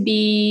tend to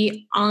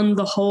be, on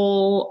the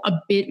whole, a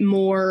bit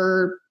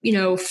more,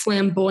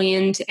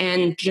 flamboyant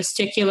and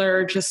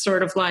gesticular, just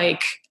sort of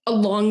like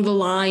along the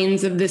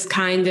lines of this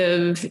kind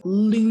of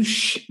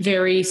louche,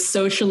 very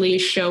socially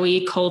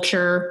showy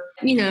culture.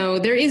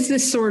 There is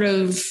this sort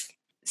of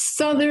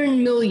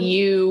Southern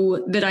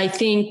milieu that I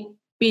think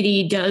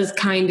Biddy does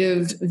kind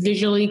of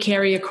visually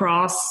carry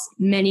across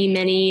many,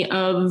 many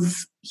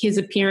of his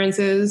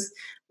appearances,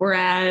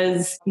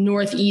 whereas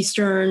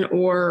Northeastern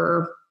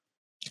or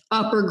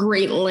Upper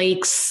Great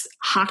Lakes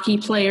hockey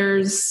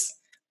players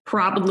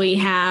probably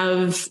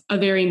have a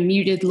very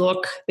muted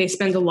look. They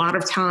spend a lot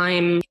of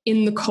time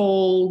in the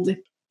cold.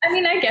 I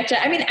mean, I get you.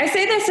 I mean, I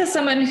say this as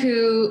someone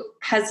who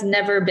has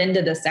never been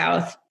to the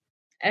South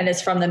and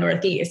is from the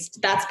Northeast.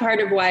 That's part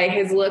of why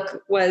his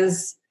look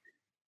was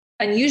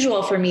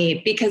unusual for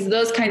me, because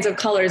those kinds of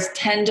colors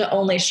tend to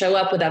only show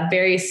up with a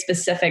very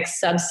specific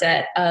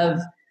subset of,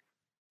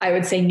 I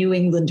would say, New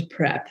England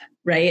prep,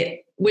 right?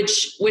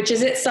 Which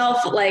is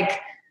itself like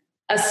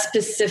a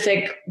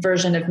specific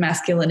version of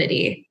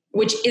masculinity,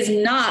 which is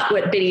not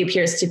what Biddy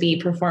appears to be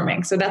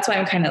performing. So that's why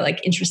I'm kind of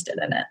like interested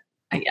in it,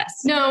 I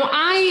guess. No,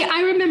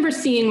 I remember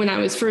seeing when I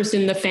was first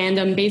in the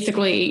fandom,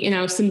 basically,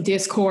 some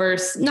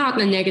discourse, not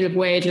in a negative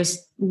way,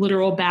 just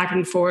literal back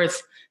and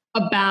forth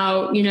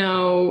about,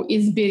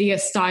 is Biddy a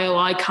style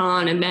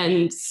icon? And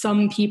then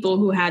some people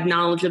who had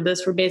knowledge of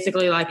this were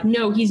basically like,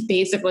 no, he's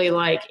basically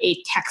like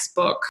a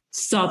textbook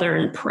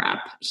Southern prep.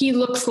 He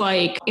looks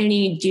like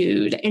any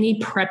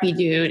preppy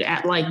dude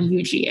at like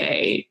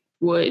UGA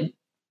would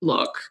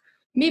look.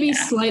 Maybe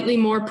slightly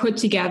more put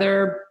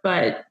together,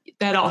 but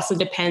that also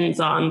depends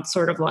on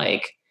sort of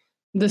like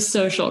the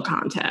social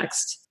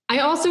context. I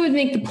also would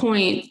make the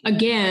point,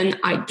 again,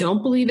 I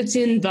don't believe it's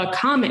in the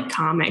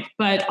comic,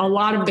 but a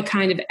lot of the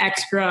kind of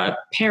extra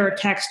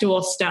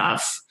paratextual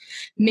stuff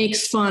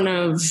makes fun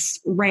of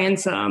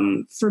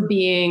Ransom for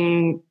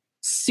being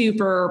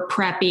super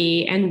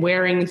preppy and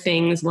wearing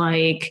things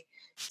like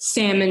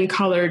salmon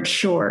colored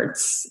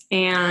shorts.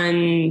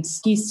 And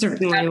he's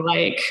certainly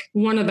like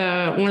one of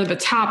the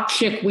top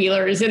chick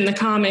wheelers in the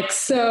comics.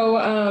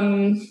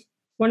 So,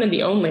 one of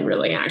the only,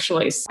 really,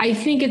 actually. I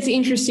think it's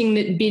interesting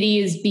that Biddy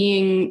is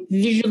being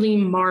visually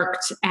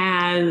marked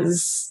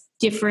as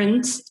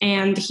different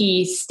and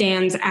he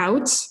stands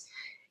out,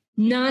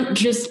 not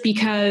just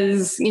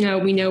because, we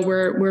know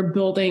we're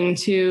building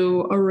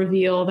to a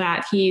reveal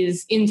that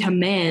he's into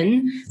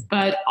men,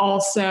 but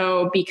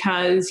also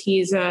because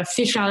he's a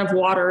fish out of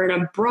water in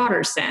a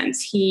broader sense.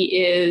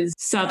 He is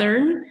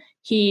Southern.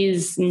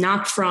 He's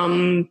not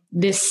from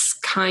this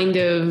kind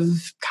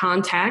of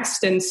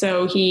context. And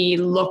so he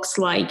looks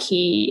like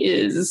he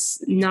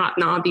is not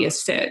an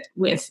obvious fit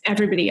with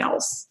everybody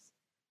else.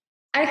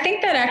 I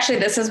think that actually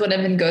this is one of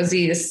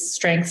Ngozie's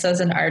strengths as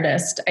an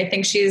artist. I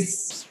think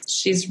she's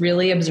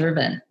really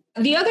observant.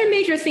 The other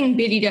major thing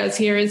Biddy does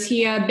here is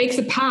he bakes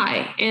a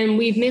pie, and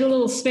we've made a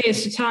little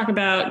space to talk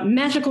about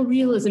magical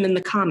realism in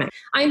the comic.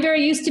 I'm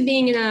very used to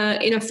being in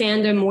a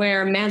fandom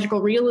where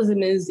magical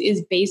realism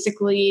is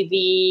basically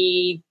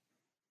the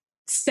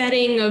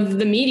setting of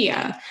the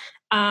media.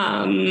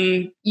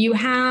 You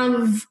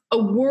have a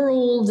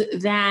world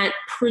that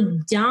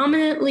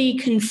predominantly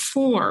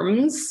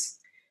conforms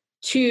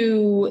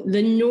to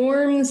the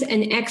norms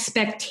and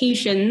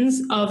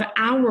expectations of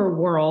our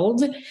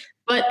world,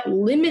 but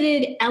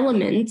limited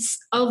elements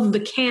of the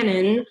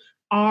canon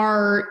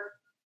are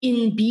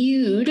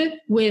imbued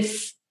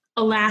with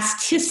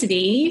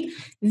elasticity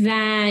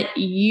that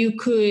you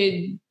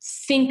could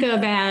think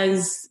of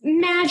as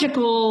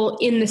magical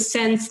in the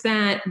sense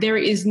that there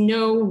is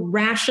no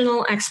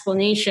rational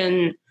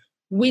explanation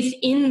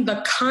within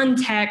the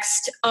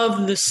context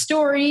of the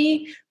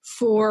story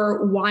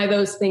for why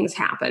those things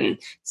happen.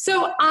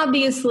 So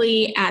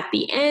obviously at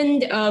the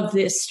end of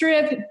this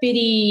strip,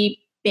 Biddy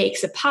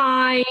bakes a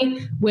pie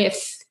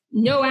with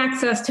no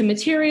access to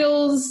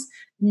materials,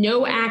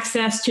 no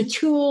access to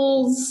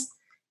tools.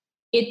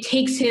 It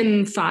takes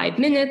him 5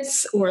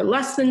 minutes or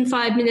less than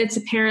 5 minutes,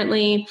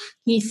 apparently.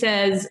 He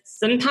says,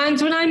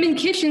 sometimes when I'm in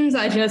kitchens,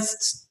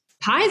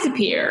 pies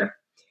appear.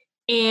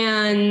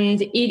 And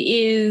it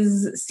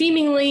is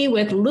seemingly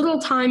with little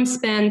time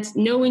spent,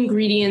 no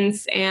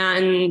ingredients,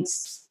 and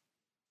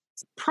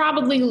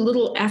probably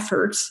little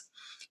effort.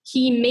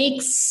 He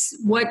makes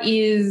what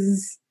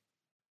is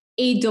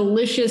a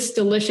delicious,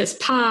 delicious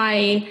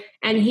pie,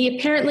 and he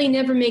apparently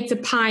never makes a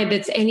pie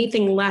that's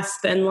anything less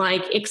than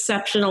like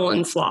exceptional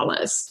and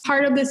flawless.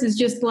 Part of this is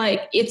just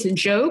like, it's a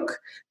joke,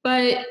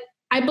 but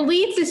I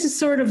believe this is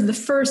sort of the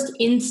first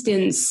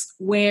instance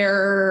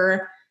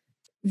where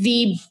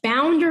the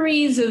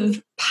boundaries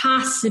of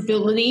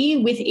possibility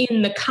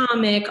within the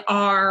comic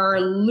are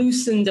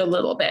loosened a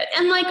little bit.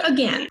 And like,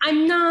 again,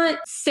 I'm not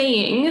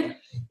saying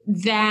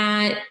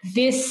that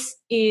this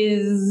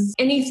is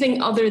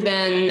anything other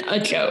than a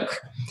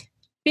joke.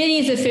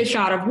 Biddy's a fish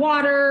out of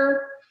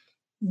water.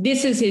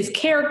 This is his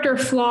character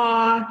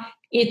flaw.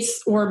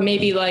 or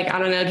maybe like, I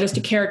don't know, just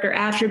a character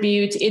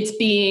attribute. It's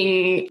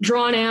being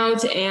drawn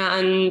out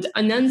and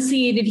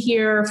enunciated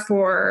here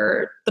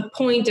for the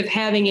point of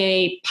having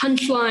a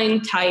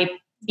punchline type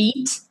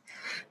beat.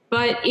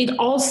 But it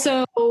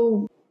also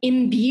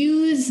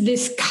imbues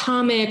this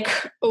comic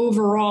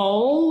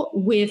overall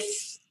with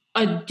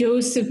a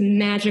dose of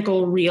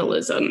magical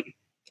realism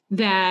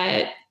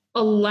that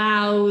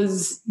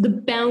allows the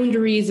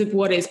boundaries of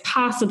what is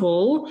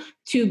possible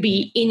to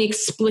be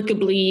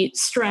inexplicably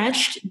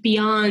stretched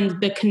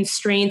beyond the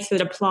constraints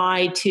that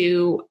apply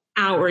to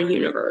our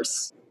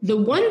universe. The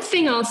one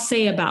thing I'll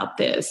say about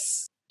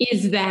this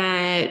is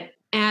that,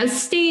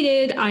 as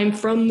stated, I'm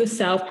from the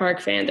South Park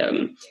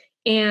fandom.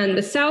 And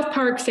the South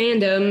Park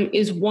fandom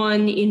is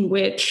one in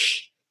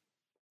which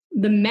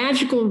the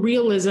magical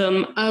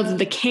realism of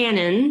the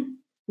canon,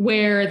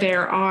 where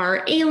there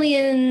are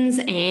aliens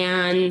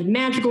and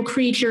magical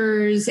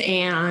creatures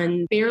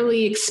and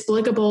barely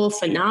explicable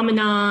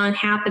phenomena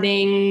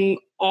happening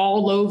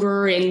all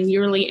over in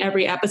nearly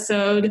every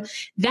episode,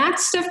 that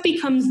stuff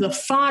becomes the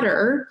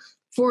fodder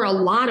for a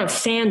lot of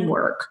fan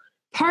work.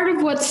 Part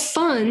of what's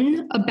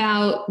fun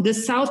about the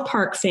South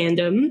Park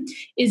fandom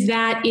is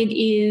that it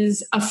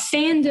is a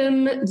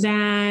fandom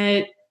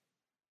that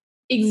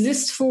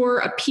exists for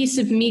a piece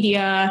of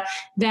media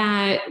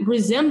that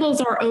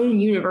resembles our own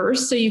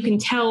universe. So you can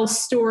tell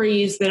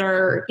stories that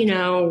are,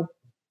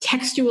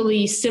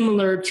 textually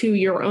similar to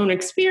your own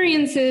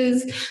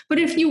experiences. But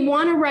if you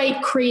want to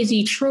write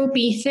crazy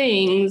tropey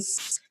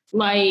things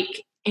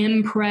like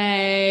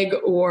mpreg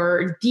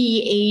or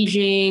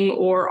de-aging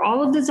or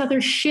all of this other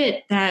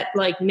shit that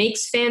like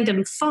makes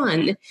fandom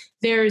fun,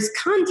 there's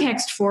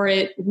context for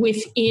it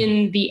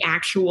within the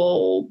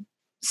actual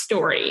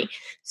story.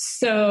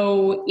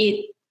 So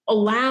it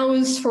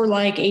allows for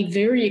like a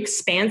very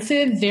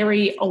expansive,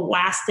 very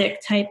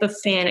elastic type of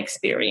fan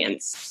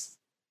experience.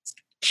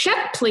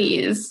 Check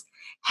Please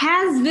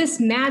has this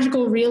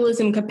magical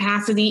realism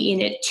capacity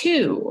in it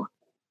too,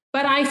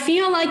 but I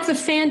feel like the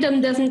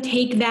fandom doesn't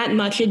take that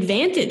much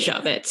advantage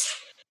of it.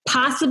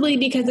 Possibly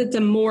because it's a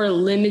more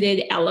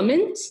limited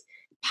element,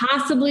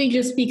 possibly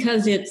just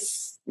because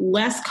it's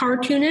less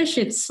cartoonish,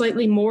 it's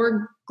slightly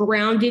more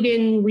grounded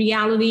in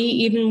reality,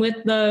 even with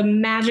the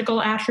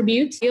magical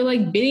attributes. I feel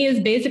like Biddy is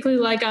basically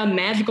like a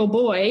magical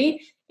boy,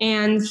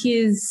 and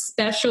his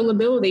special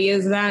ability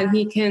is that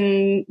he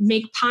can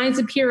make pies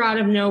appear out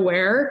of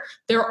nowhere.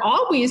 They're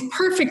always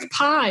perfect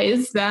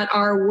pies that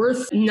are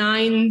worth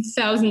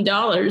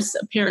 $9,000,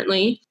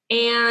 apparently.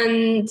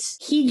 And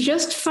he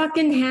just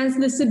fucking has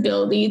this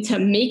ability to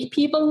make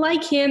people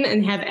like him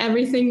and have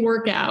everything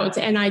work out.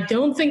 And I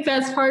don't think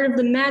that's part of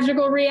the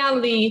magical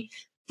reality,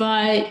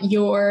 but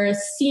you're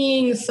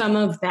seeing some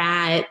of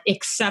that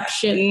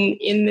exception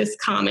in this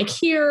comic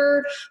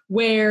here,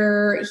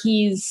 where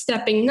he's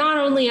stepping not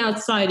only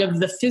outside of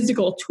the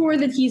physical tour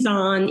that he's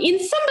on, in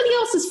somebody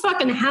else's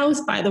fucking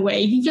house, by the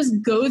way. He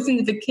just goes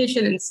into the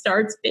kitchen and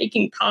starts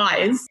baking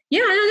pies.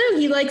 Yeah, I don't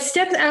know. He like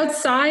steps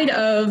outside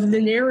of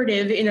the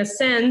narrative in a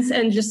sense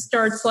and just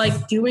starts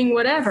like doing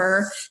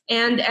whatever.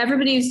 And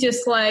everybody's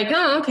just like,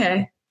 oh,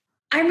 okay.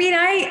 I mean,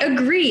 I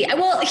agree.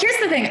 Well, here's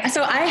the thing.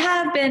 So I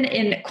have been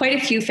in quite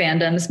a few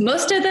fandoms,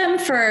 most of them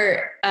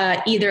for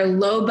either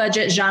low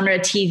budget genre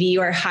TV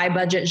or high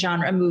budget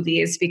genre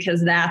movies,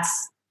 because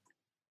that's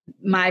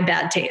my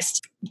bad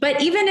taste.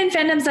 But even in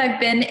fandoms I've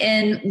been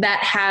in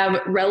that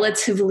have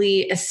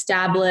relatively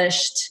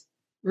established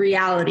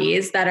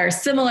realities that are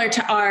similar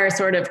to our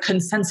sort of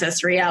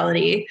consensus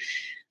reality,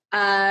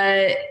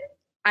 I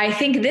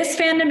think this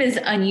fandom is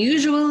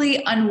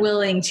unusually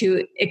unwilling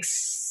to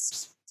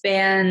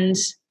expand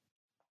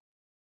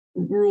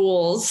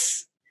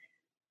rules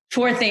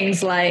for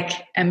things like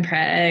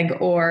mpreg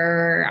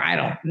or, I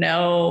don't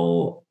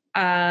know,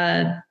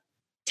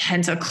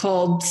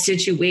 tentacle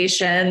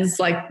situations,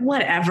 like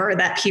whatever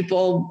that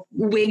people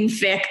wing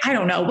fic, I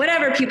don't know,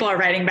 whatever people are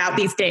writing about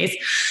these days.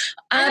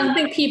 I don't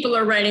think people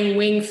are writing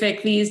wing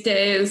fic these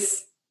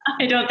days.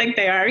 I don't think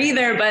they are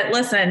either, but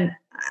listen,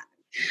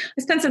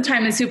 I spent some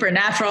time in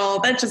Supernatural.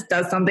 That just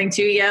does something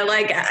to you.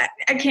 Like,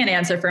 I can't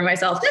answer for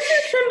myself.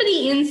 Doesn't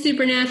somebody in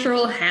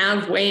Supernatural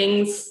have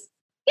wings?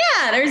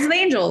 Yeah, there's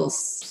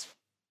angels.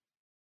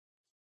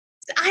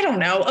 I don't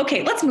know.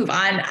 Okay, let's move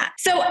on.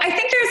 So I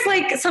think there's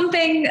like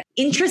something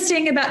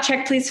interesting about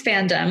Check Please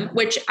fandom,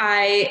 which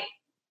I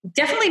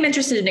definitely am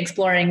interested in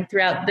exploring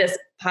throughout this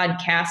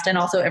podcast and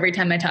also every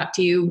time I talk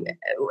to you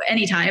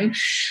anytime, is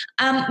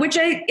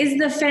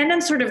the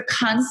fandom sort of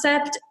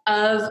concept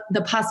of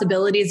the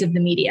possibilities of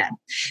the media.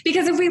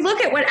 Because if we look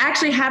at what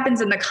actually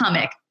happens in the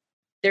comic,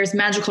 there's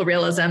magical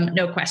realism,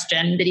 no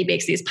question, that he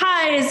bakes these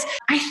pies.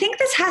 I think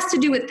this has to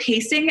do with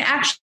pacing,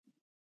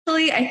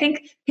 actually. I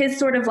think his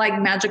sort of like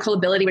magical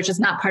ability, which is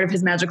not part of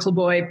his magical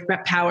boy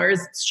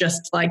powers, it's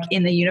just like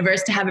in the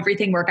universe to have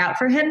everything work out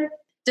for him,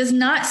 does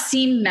not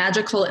seem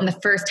magical in the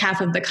first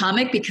half of the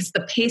comic because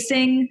the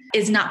pacing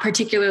is not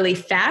particularly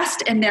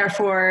fast and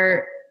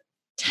therefore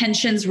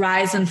tensions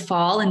rise and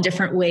fall in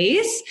different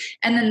ways.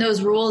 And then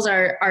those rules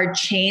are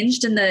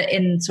changed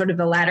in sort of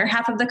the latter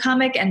half of the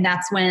comic. And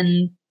that's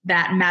when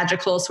that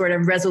magical sort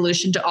of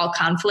resolution to all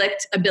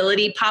conflict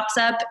ability pops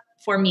up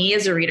for me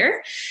as a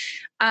reader,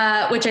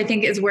 which I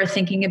think is worth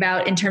thinking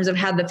about in terms of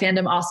how the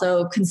fandom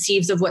also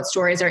conceives of what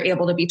stories are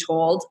able to be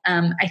told.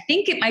 I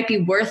think it might be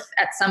worth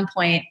at some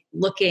point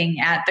looking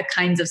at the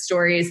kinds of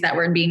stories that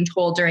were being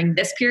told during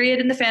this period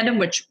in the fandom,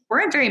 which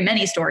weren't very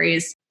many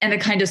stories, and the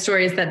kind of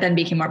stories that then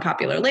became more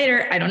popular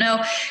later. I don't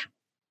know.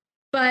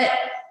 But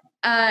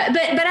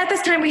at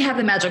this time we have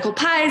the magical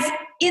pies.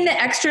 In the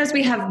extras,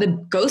 we have the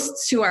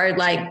ghosts who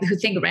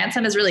think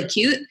Ransom is really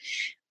cute.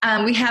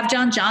 We have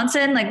John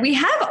Johnson. Like, we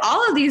have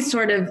all of these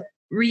sort of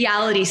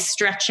reality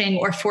stretching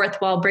or fourth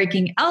wall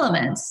breaking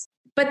elements.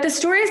 But the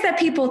stories that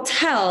people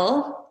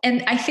tell,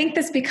 and I think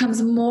this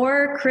becomes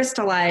more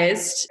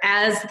crystallized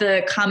as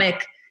the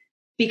comic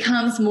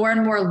becomes more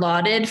and more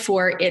lauded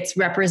for its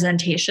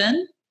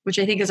representation, which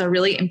I think is a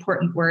really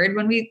important word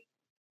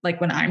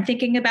when I'm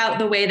thinking about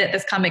the way that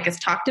this comic is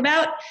talked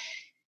about,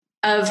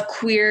 of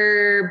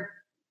queer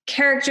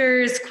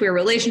characters, queer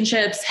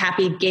relationships,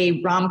 happy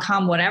gay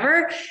rom-com,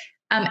 whatever.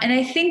 And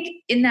I think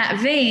in that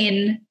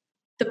vein,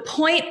 the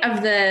point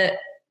of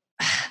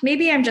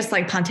maybe I'm just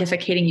like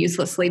pontificating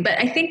uselessly, but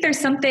I think there's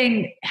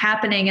something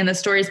happening in the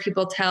stories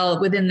people tell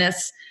within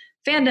this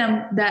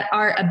fandom that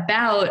are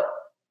about,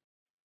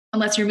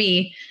 unless you're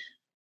me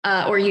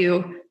or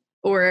you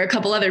or a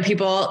couple other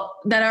people,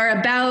 that are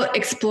about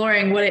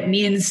exploring what it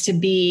means to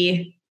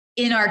be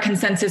in our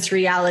consensus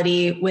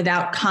reality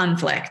without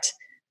conflict,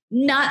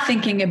 not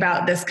thinking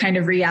about this kind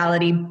of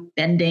reality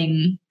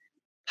bending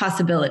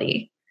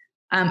possibility.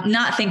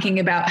 Not thinking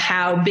about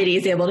how Biddy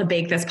is able to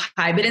bake this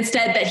pie, but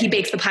instead that he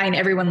bakes the pie and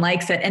everyone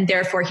likes it, and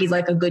therefore he's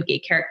like a good gay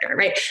character,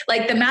 right?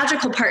 Like, the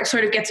magical part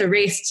sort of gets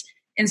erased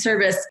in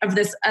service of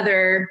this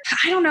other,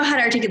 I don't know how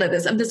to articulate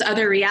this, of this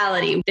other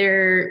reality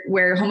there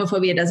where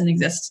homophobia doesn't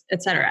exist,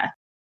 etc.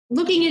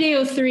 Looking at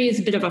AO3 is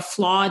a bit of a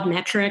flawed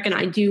metric, and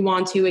I do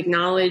want to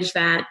acknowledge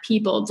that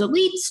people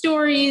delete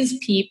stories,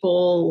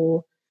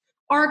 people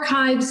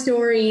archive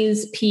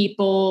stories,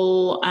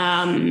 people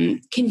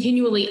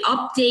continually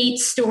update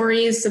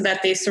stories so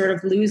that they sort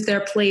of lose their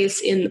place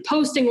in the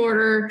posting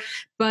order.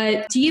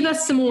 But to give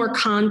us some more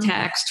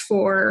context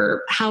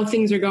for how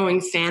things are going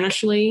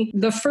fanishly,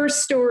 the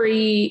first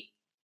story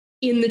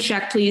in the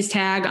Check Please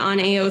tag on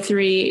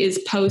AO3 is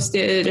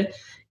posted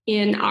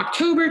in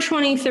October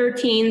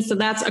 2013, so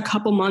that's a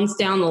couple months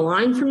down the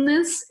line from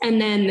this. And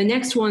then the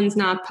next one's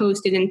not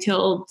posted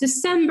until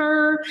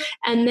December,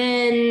 and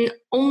then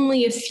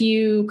only a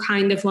few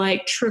kind of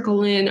like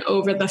trickle in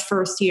over the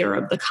first year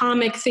of the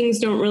comic. Things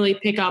don't really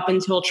pick up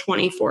until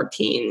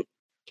 2014.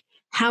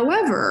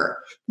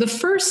 However, the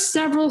first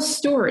several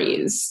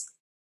stories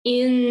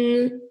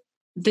in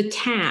the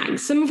tag,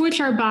 some of which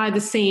are by the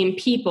same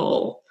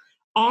people,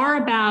 are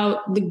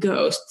about the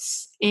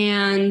ghosts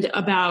and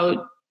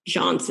about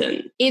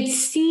Johnson. It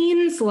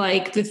seems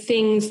like the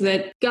things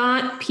that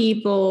got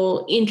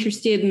people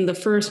interested in the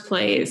first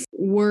place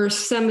were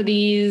some of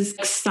these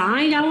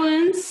side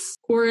elements,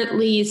 or at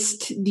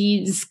least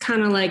these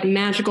kind of like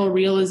magical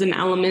realism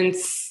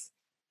elements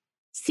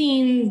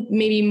seen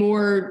maybe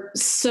more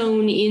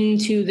sewn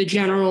into the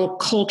general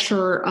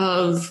culture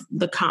of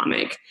the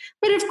comic.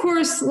 But of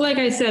course, like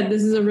I said,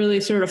 this is a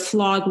really sort of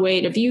flawed way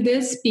to view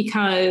this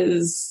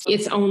because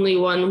it's only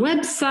one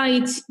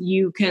website.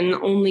 You can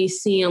only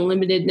see a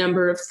limited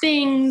number of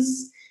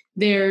things.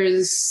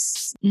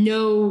 There's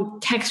no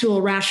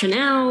textual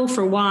rationale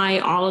for why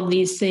all of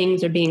these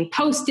things are being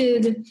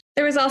posted.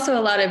 There was also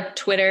a lot of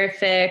Twitter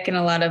fic and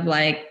a lot of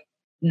like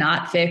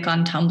not fic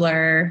on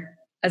Tumblr,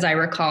 as I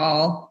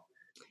recall.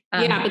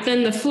 Yeah, but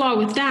then the flaw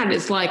with that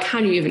is like, how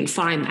do you even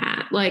find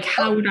that? Like,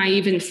 how would I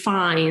even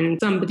find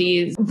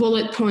somebody's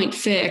bullet point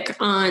fic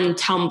on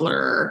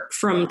Tumblr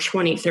from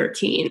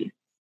 2013?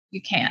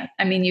 You can't.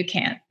 I mean, you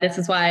can't. This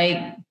is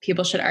why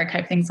people should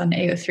archive things on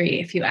AO3,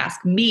 if you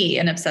ask me,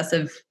 an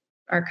obsessive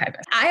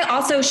archivist. I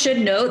also should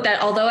note that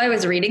although I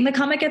was reading the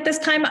comic at this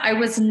time, I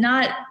was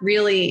not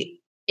really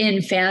in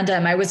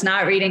fandom. I was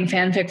not reading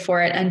fanfic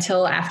for it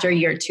until after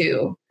year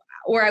 2.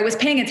 Or I was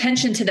paying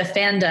attention to the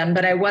fandom,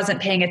 but I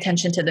wasn't paying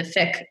attention to the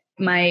fic.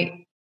 My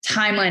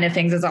timeline of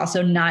things is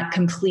also not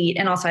complete.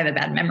 And also I have a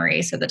bad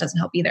memory, so that doesn't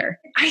help either.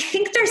 I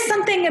think there's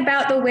something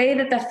about the way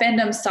that the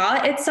fandom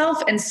saw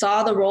itself and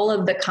saw the role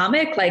of the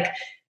comic, like,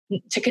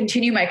 to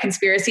continue my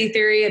conspiracy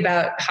theory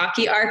about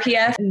hockey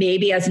RPF,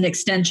 maybe as an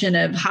extension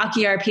of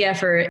hockey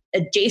RPF or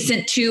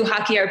adjacent to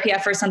hockey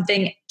RPF or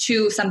something,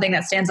 to something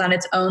that stands on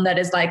its own that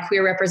is like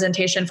queer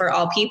representation for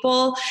all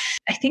people.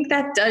 I think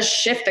that does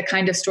shift the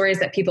kind of stories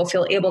that people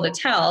feel able to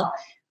tell.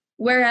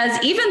 Whereas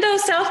even though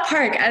South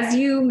Park, as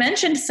you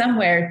mentioned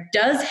somewhere,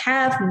 does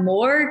have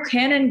more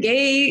canon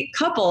gay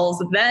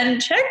couples than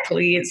Check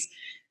Please,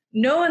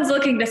 no one's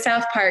looking to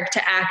South Park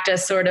to act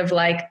as sort of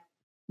like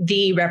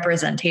the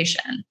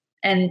representation.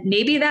 And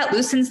maybe that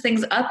loosens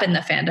things up in the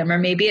fandom, or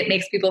maybe it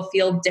makes people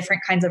feel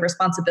different kinds of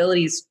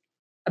responsibilities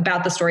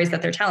about the stories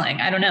that they're telling.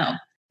 I don't know.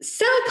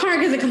 South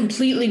Park is a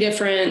completely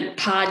different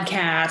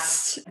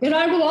podcast that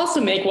I will also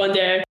make one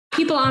day.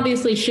 People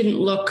obviously shouldn't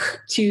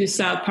look to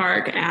South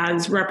Park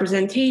as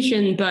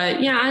representation,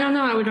 but yeah, I don't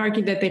know. I would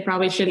argue that they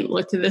probably shouldn't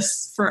look to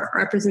this for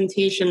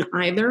representation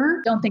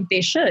either. Don't think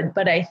they should,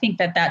 but I think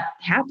that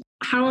happens.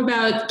 How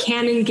about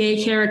canon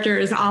gay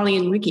characters Ollie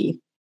and Ricky?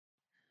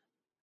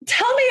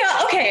 Tell me,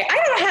 okay,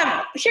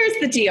 here's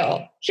the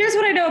deal. Here's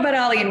what I know about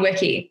Ollie and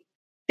Wiki.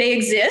 They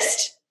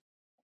exist.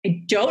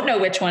 I don't know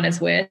which one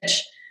is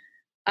which.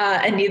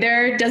 And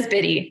neither does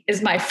Biddy,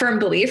 is my firm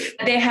belief.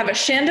 They have a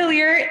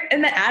chandelier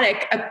in the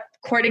attic,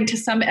 according to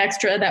some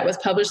extra that was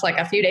published like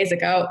a few days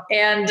ago,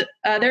 and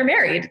they're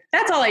married.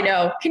 That's all I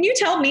know. Can you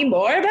tell me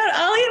more about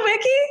Ollie and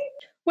Wiki?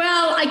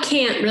 Well, I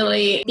can't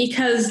really,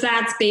 because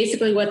that's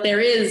basically what there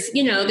is.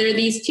 You know, there are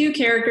these two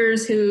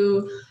characters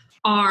who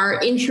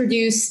are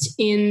introduced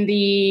in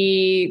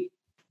the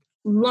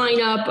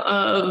lineup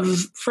of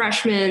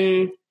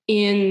freshmen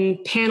in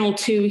panel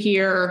 2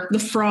 here, the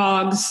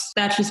frogs.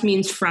 That just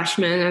means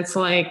freshmen. It's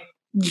like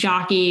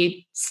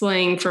jockey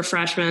slang for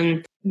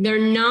freshmen. They're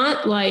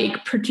not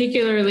like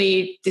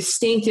particularly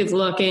distinctive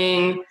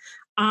looking.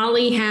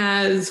 Ollie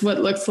has what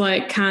looks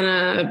like kind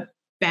of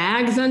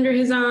bags under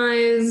his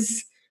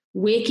eyes.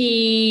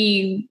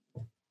 Wiki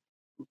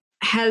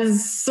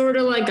has sort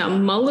of like a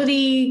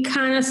mullety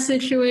kind of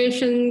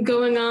situation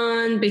going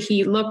on, but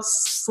he looks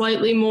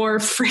slightly more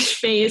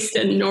fresh-faced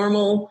and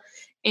normal.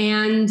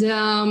 And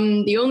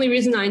the only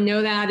reason I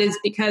know that is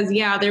because,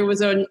 yeah, there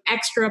was an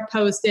extra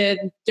posted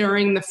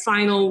during the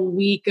final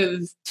week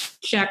of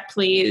Check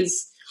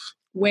Please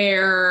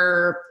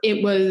where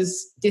it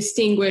was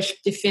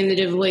distinguished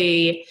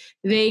definitively.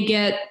 They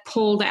get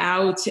pulled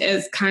out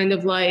as kind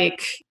of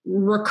like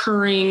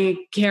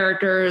recurring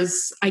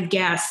characters, I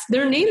guess.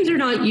 Their names are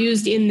not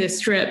used in this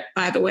strip,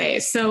 by the way.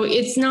 So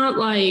it's not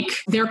like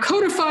they're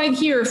codified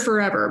here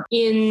forever.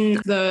 In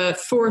the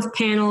 4th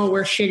panel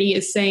where Shitty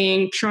is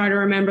saying, try to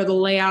remember the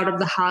layout of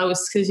the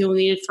house because you'll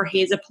need it for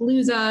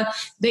Hazapalooza,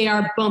 they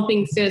are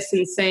bumping fists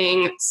and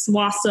saying,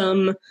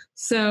 swasum.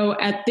 So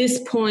at this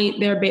point,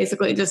 they're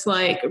basically just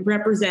like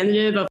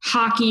representative of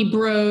hockey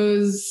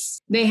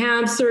bros. They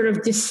have sort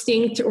of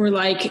distinct or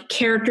like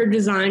character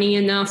designy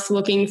enough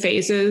looking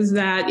faces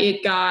that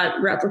it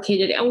got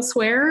replicated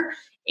elsewhere.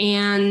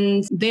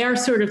 And they are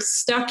sort of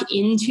stuck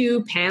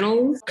into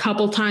panels a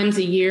couple times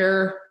a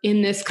year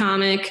in this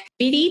comic.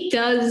 Biddy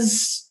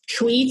does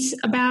tweet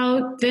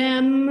about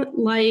them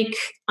like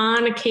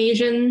on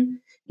occasion,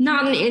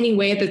 not in any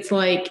way that's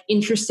like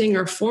interesting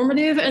or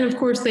formative. And of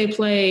course they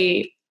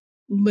play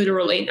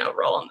literally no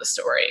role in the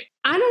story.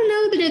 I don't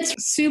know that it's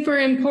super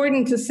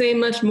important to say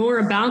much more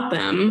about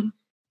them.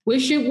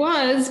 Wish it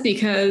was,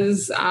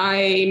 because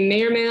I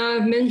may or may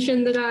not have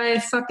mentioned that I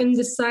fucking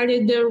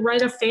decided to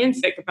write a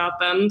fanfic about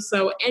them.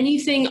 So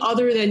anything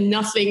other than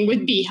nothing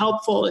would be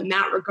helpful in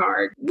that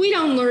regard. We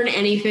don't learn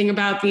anything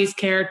about these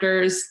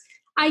characters.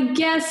 I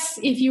guess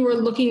if you were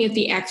looking at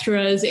the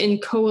extras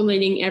and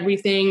collating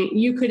everything,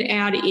 you could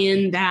add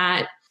in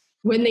that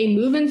when they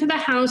move into the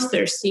house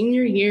their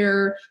senior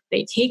year,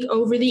 they take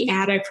over the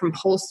attic from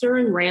Holster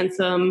and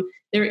Ransom.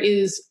 There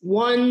is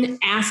one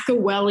Ask a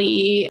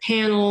Welly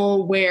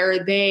panel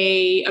where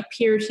they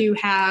appear to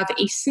have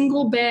a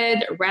single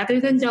bed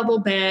rather than double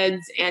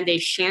beds and a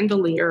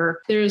chandelier.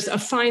 There's a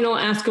final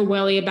Ask a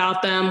Welly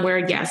about them where,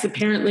 yes,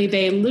 apparently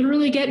they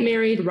literally get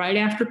married right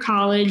after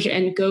college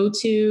and go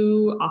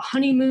to a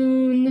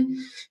honeymoon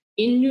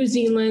in New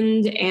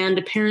Zealand and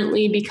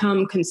apparently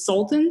become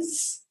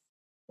consultants,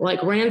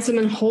 like Ransom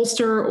and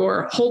Holster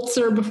or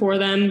Holzer before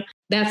them.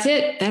 That's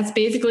it. That's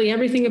basically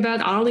everything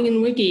about Ollie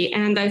and Wiki.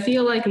 And I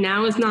feel like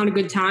now is not a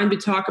good time to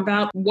talk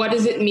about what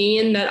does it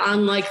mean that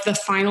on like the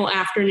final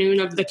afternoon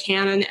of the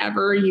canon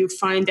ever, you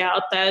find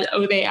out that,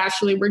 oh, they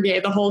actually were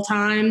gay the whole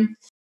time.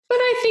 But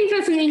I think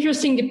that's an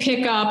interesting to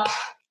pick up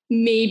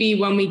maybe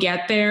when we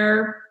get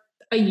there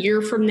a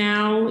year from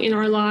now in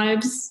our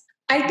lives.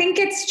 I think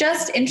it's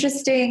just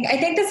interesting. I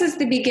think this is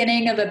the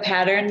beginning of a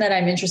pattern that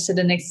I'm interested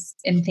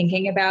in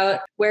thinking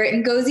about, where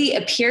Ngozi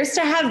appears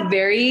to have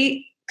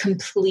very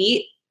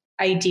complete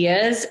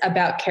ideas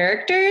about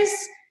characters,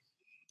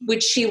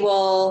 which she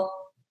will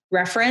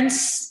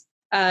reference.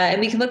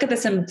 And we can look at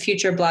this in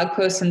future blog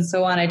posts and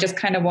so on. I just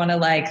kind of want to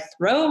like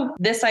throw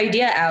this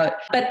idea out,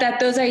 but that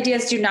those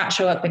ideas do not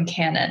show up in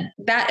canon.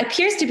 That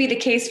appears to be the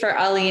case for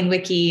Ollie and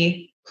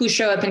Wiki, who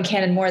show up in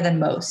canon more than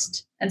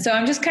most. And so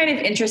I'm just kind of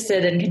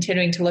interested in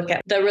continuing to look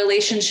at the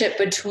relationship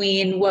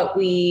between what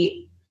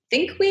we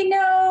think we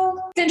know.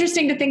 It's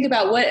interesting to think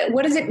about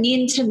what does it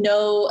mean to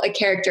know a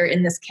character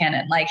in this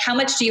canon? Like, how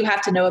much do you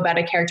have to know about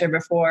a character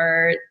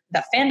before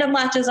the fandom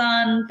latches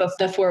on,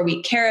 before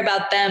we care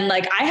about them?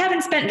 Like, I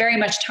haven't spent very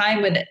much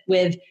time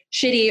with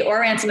Shitty or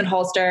Ransom and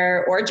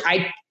Holster, or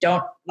I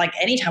don't like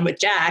any time with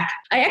Jack.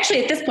 I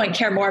actually, at this point,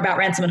 care more about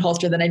Ransom and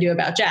Holster than I do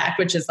about Jack,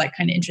 which is like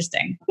kind of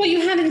interesting. Well, you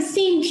haven't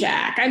seen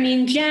Jack. I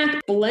mean,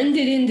 Jack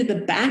blended into the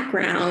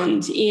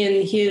background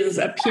in his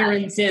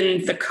appearance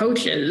in The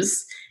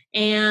Coaches.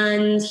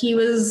 And he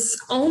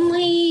was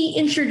only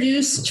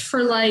introduced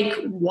for like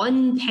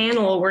one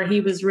panel where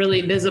he was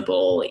really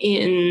visible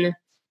in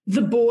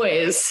The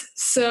Boys.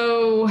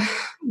 So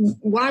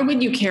why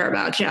would you care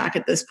about Jack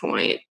at this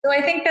point? So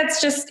I think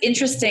that's just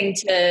interesting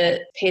to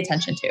pay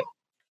attention to.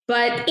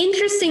 But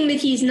interesting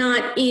that he's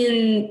not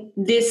in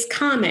this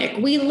comic.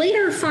 We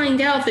later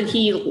find out that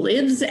he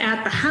lives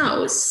at the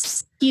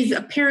house. He's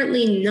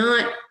apparently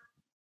not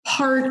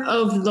part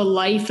of the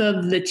life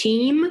of the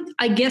team.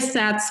 I guess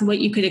that's what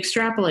you could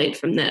extrapolate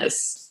from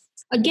this.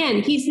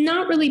 Again, he's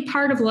not really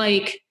part of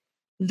like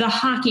the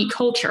hockey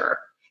culture.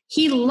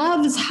 He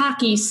loves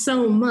hockey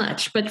so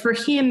much, but for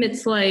him,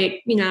 it's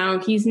like, you know,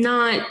 he's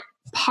not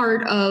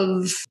part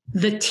of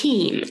the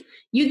team.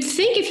 You'd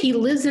think if he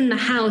lives in the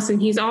house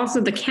and he's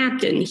also the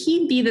captain,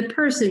 he'd be the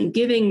person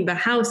giving the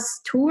house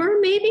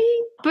tour, maybe.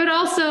 But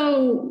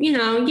also, you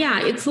know,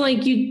 yeah, it's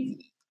like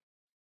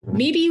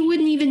maybe you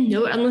wouldn't even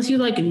know it unless you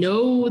like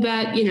know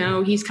that, you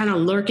know, he's kind of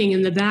lurking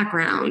in the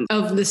background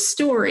of the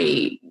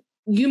story.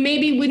 You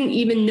maybe wouldn't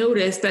even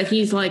notice that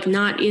he's like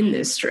not in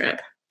this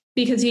strip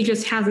because he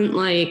just hasn't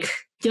like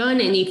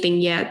done anything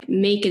yet,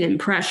 make an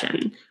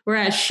impression.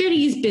 Whereas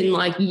Shitty's been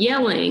like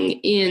yelling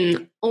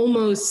in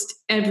almost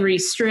every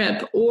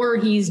strip, or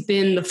he's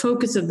been the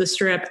focus of the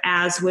strip,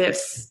 as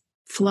with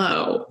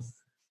Flo.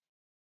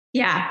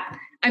 Yeah.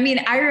 I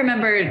mean, I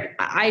remember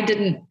I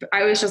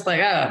was just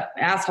like, oh,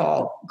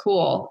 asshole,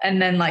 cool.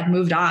 And then like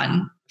moved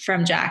on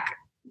from Jack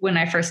when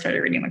I first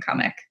started reading the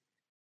comic.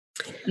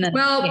 Then,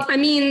 I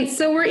mean,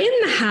 so we're in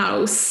the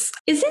house.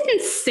 Is it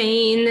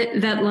insane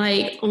that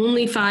like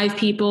only 5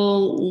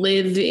 people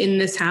live in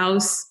this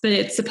house, but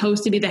it's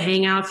supposed to be the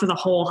hangout for the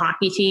whole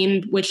hockey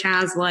team, which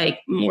has like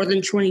more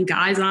than 20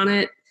 guys on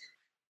it?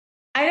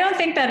 I don't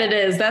think that it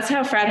is. That's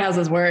how frat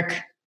houses work.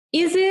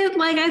 Is it?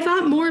 Like, I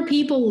thought more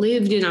people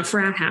lived in a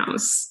frat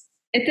house.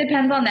 It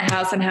depends on the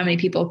house and how many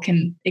people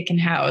it can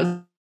house.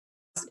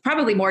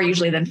 Probably more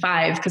usually than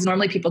 5, because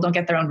normally people don't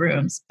get their own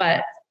rooms.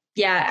 But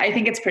yeah, I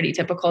think it's pretty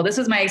typical. This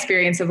was my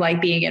experience of like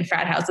being in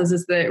frat houses,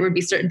 is that there would be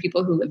certain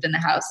people who lived in the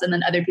house and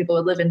then other people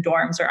would live in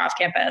dorms or off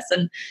campus.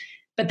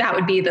 But that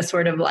would be the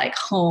sort of like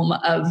home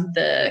of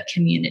the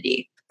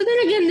community. But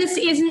then again, this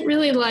isn't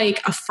really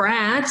like a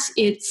frat,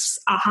 it's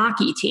a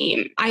hockey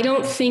team. I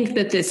don't think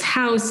that this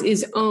house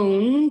is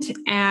owned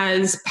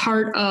as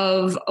part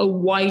of a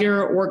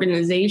wider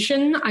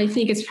organization. I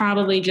think it's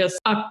probably just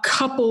a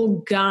couple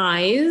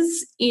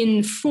guys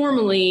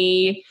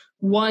informally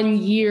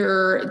one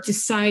year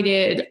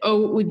decided,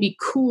 oh, it would be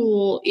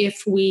cool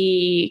if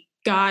we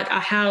got a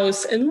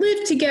house and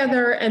lived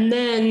together. And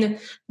then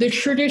the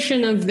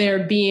tradition of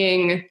there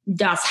being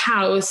das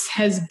Haus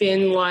has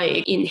been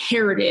like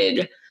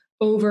inherited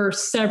over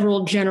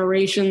several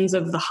generations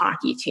of the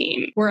hockey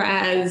team.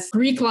 Whereas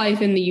Greek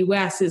life in the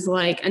US is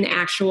like an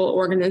actual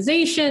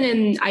organization.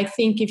 And I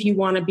think if you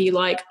want to be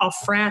like a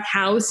frat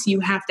house, you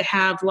have to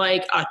have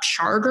like a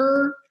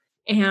charter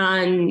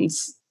and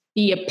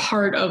be a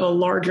part of a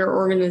larger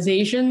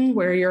organization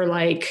where you're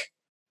like,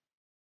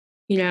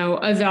 you know,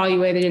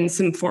 evaluated in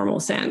some formal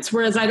sense.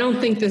 Whereas I don't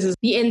think this is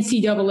the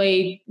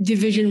NCAA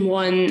Division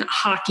I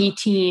hockey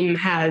team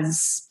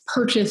has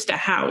purchased a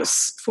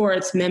house for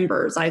its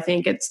members. I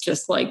think it's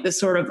just like this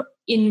sort of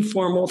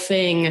informal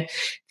thing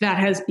that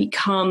has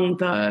become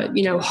the,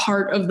 you know,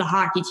 heart of the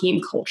hockey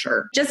team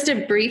culture. Just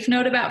a brief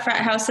note about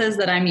frat houses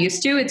that I'm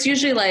used to. It's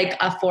usually like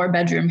a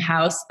 4-bedroom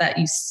house that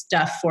you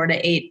stuff 4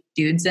 to 8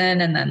 dudes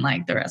in, and then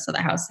like the rest of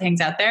the house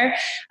hangs out there.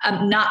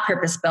 Not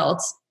purpose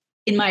built.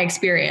 In my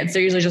experience,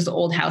 they're usually just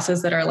old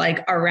houses that are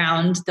like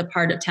around the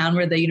part of town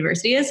where the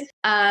university is.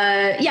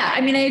 Yeah,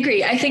 I mean, I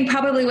agree. I think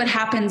probably what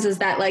happens is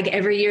that like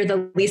every year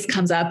the lease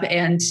comes up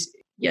and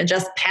you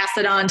just pass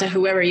it on to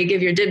whoever you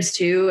give your dibs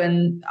to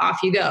and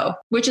off you go,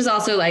 which is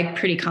also like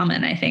pretty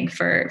common, I think,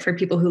 for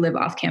people who live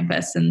off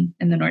campus in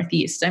the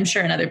Northeast. I'm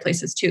sure in other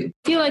places too.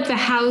 I feel like the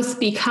house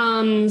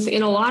becomes,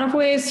 in a lot of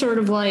ways, sort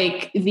of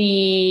like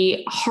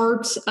the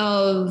heart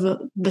of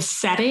the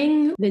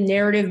setting. The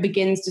narrative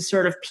begins to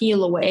sort of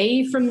peel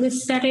away from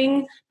this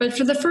setting. But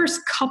for the first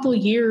couple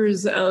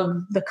years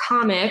of the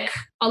comic,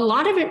 a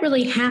lot of it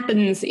really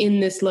happens in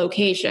this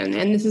location,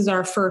 and this is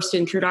our first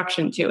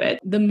introduction to it.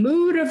 The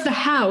mood of the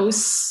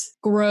house,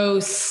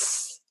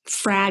 gross,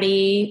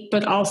 fratty,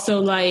 but also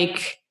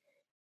like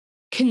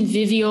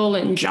convivial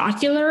and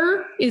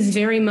jocular, is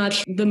very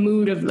much the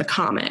mood of the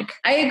comic.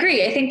 I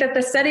agree. I think that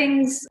the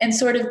settings and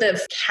sort of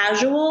the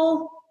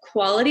casual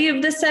quality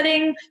of the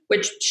setting,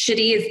 which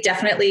Shitty is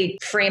definitely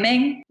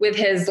framing with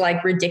his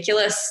like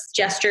ridiculous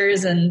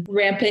gestures and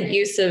rampant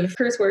use of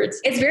curse words.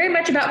 It's very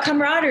much about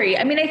camaraderie.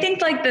 I mean, I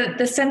think like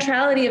the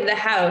centrality of the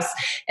house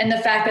and the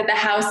fact that the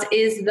house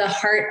is the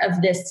heart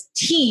of this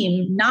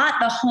team, not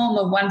the home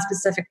of one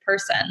specific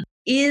person,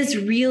 is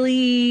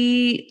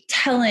really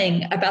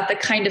telling about the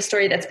kind of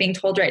story that's being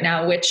told right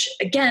now, which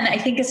again, I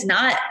think is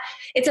not,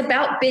 it's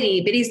about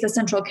Biddy. Biddy's the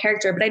central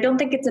character, but I don't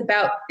think it's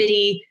about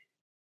Biddy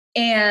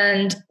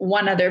and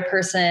one other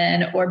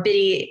person, or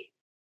Biddy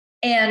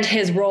and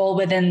his role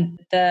within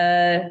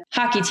the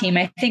hockey team.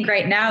 I think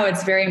right now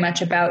it's very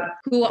much about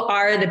who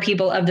are the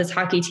people of this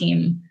hockey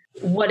team?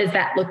 What does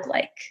that look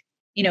like?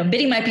 You know,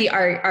 Biddy might be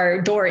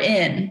our door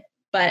in,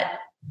 but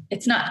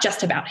it's not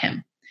just about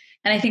him.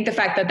 And I think the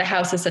fact that the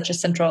house is such a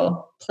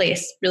central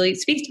place really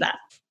speaks to that.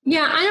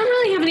 Yeah, I don't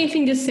really have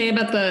anything to say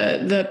about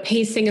the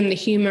pacing and the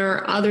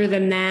humor other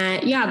than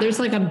that. Yeah, there's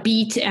like a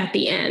beat at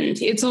the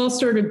end. It's all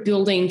sort of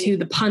building to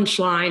the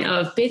punchline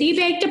of Biddy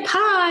baked a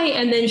pie.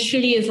 And then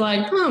Shitty is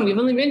like, oh, we've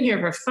only been here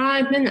for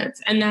 5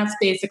 minutes. And that's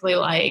basically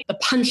like the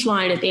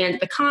punchline at the end of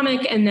the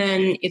comic. And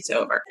then it's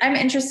over. I'm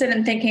interested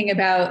in thinking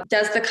about,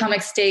 does the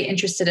comic stay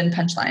interested in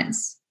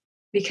punchlines?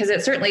 Because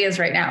it certainly is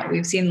right now.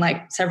 We've seen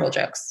like several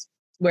jokes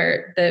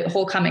where the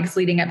whole comic's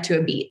leading up to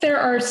a beat. There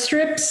are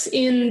strips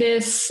in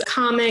this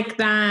comic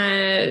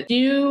that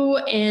do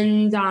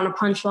end on a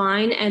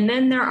punchline, and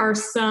then there are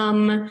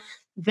some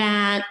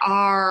that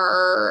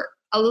are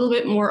a little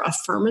bit more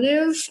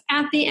affirmative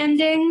at the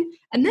ending.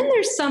 And then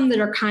there's some that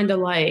are kind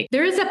of like,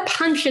 there is a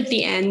punch at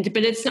the end,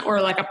 but it's not,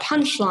 or like a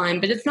punchline,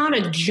 but it's not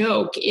a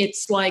joke.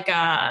 It's like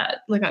a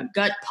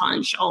gut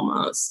punch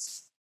almost.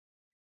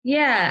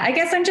 Yeah, I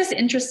guess I'm just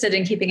interested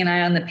in keeping an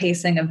eye on the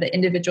pacing of the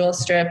individual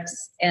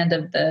strips and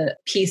of the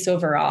piece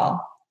overall.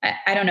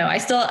 I don't know.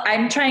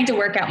 I'm trying to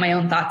work out my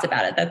own thoughts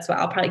about it. That's why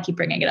I'll probably keep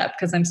bringing it up,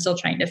 because I'm still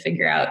trying to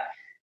figure out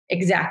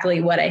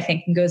exactly what I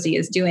think Ngozi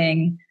is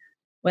doing,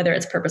 whether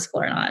it's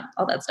purposeful or not,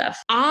 all that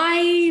stuff.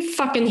 I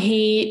fucking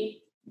hate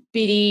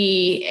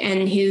Biddy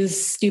and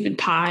his stupid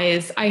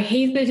pies. I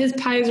hate that his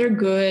pies are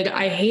good.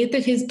 I hate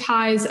that his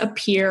pies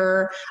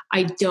appear.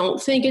 I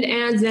don't think it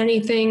adds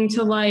anything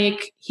to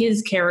like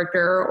his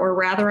character, or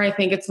rather I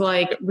think it's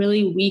like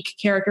really weak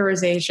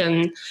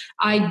characterization.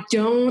 I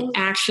don't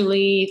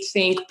actually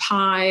think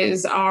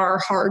pies are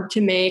hard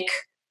to make.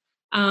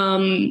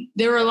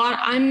 There are a lot.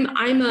 I'm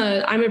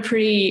a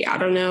pretty, I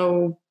don't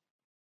know,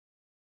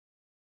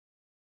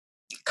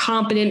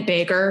 competent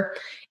baker.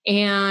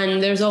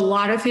 And there's a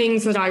lot of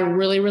things that I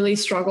really, really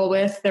struggle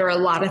with. There are a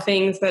lot of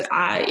things that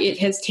it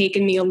has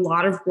taken me a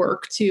lot of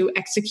work to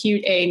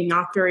execute a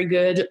not very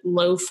good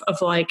loaf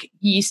of like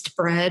yeast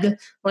bread,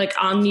 like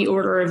on the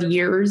order of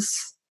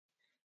years.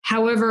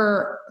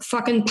 However,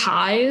 fucking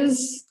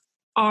pies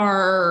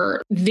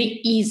are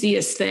the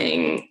easiest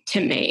thing to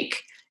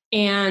make.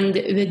 And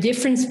the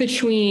difference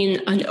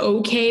between an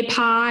okay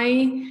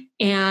pie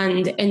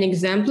and an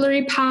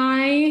exemplary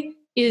pie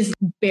is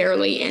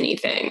barely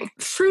anything.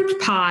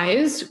 Fruit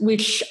pies,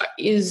 which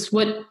is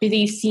what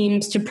Biddy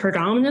seems to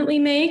predominantly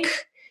make,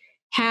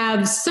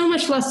 have so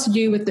much less to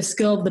do with the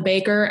skill of the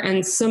baker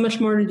and so much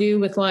more to do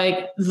with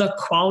like the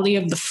quality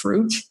of the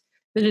fruit,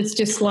 that it's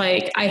just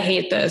like, I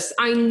hate this.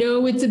 I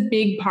know it's a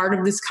big part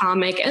of this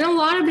comic, and a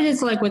lot of it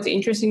is like what's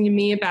interesting to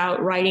me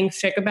about writing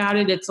fic about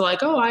it. It's like,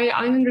 oh,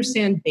 I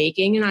understand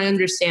baking and I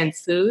understand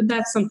food.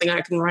 That's something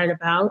I can write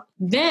about.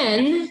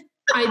 Then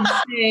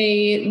I'd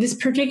say this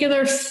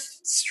particular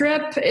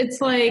strip, it's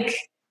like,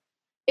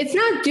 it's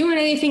not doing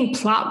anything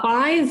plot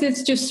wise.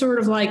 It's just sort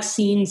of like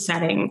scene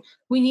setting.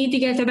 We need to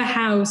get to the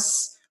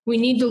house. We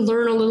need to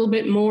learn a little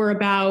bit more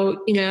about,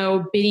 you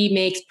know, Biddy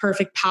makes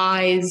perfect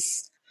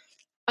pies.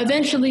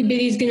 Eventually,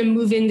 Biddy's going to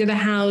move into the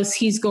house.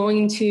 He's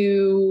going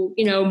to,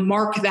 you know,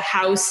 mark the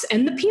house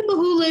and the people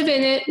who live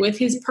in it with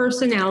his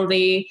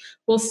personality.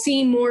 We'll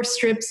see more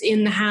strips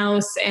in the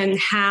house and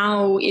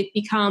how it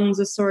becomes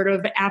a sort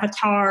of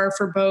avatar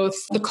for both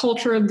the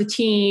culture of the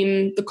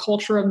team, the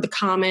culture of the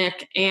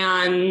comic,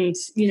 and,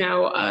 you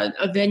know,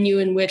 a venue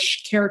in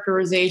which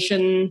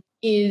characterization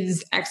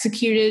is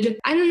executed.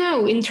 I don't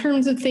know, in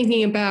terms of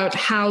thinking about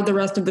how the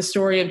rest of the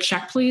story of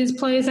Check Please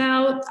plays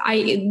out,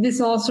 this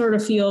all sort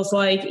of feels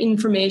like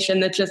information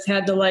that just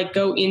had to like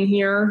go in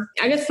here.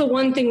 I guess the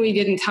one thing we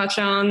didn't touch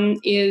on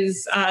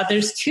is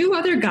there's 2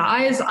 other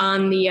guys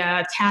on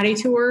the Tatty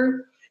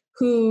tour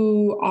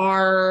who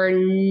are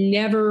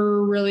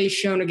never really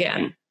shown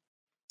again.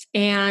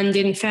 And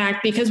in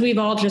fact, because we've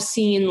all just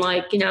seen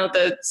like, you know,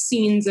 the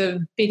scenes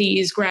of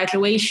Biddy's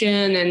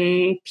graduation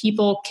and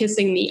people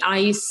kissing the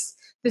ice,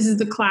 this is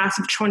the class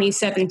of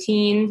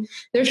 2017.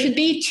 There should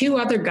be 2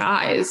 other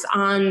guys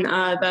on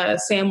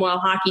the Samwell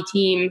hockey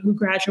team who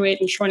graduate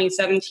in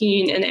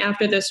 2017. And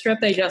after this strip,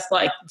 they just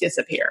like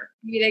disappear.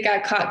 Maybe they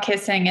got caught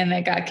kissing and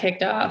they got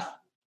kicked off.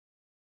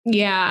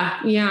 Yeah,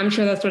 I'm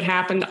sure that's what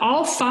happened.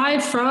 All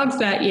 5 frogs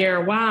that year.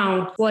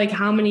 Wow. Like,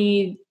 how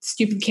many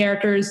stupid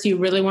characters do you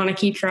really want to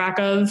keep track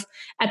of?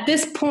 At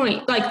this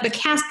point, like, the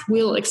cast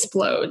will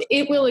explode.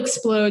 It will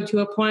explode to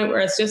a point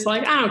where it's just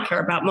like, I don't care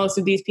about most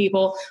of these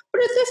people.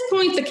 But at this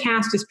point, the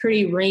cast is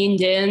pretty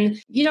reined in.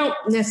 You don't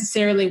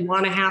necessarily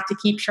want to have to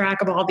keep track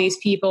of all these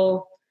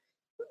people.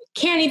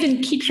 Can't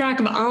even keep track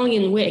of Ollie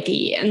and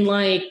Wiki. And,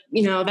 like,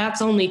 you know,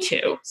 that's only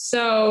 2.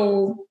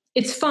 So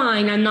it's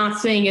fine. I'm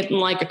not saying it in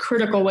like a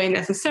critical way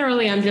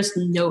necessarily. I'm just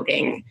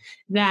noting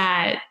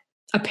that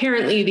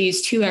apparently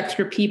these 2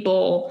 extra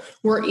people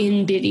were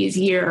in Biddy's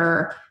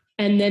year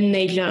and then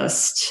they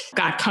just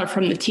got cut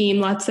from the team,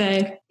 let's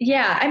say?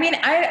 Yeah. I mean,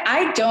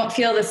 I don't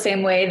feel the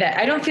same way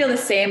I don't feel the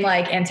same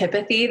like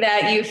antipathy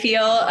that you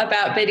feel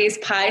about Biddy's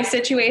pie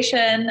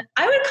situation.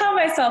 I would call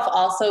myself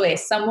also a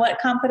somewhat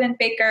competent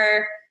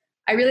baker.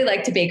 I really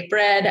like to bake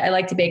bread. I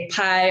like to bake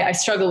pie. I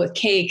struggle with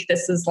cake.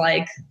 This is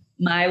like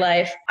my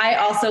life. I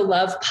also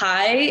love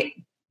pie,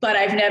 but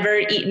I've never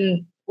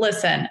eaten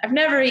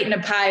a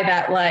pie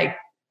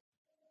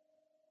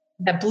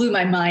that blew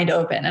my mind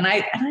open. And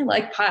I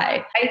like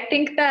pie. I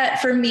think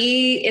that for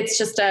me, it's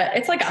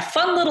like a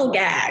fun little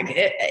gag.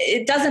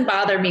 It doesn't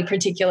bother me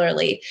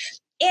particularly.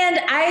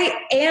 And I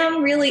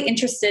am really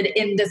interested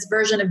in this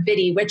version of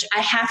Biddy, which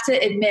I have to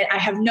admit, I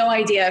have no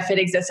idea if it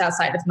exists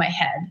outside of my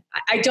head.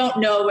 I don't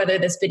know whether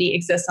this Biddy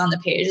exists on the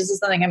page. This is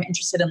something I'm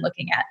interested in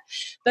looking at.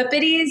 But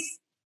Biddy's,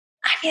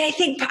 I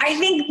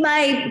think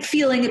my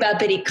feeling about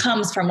Biddy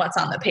comes from what's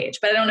on the page,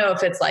 but I don't know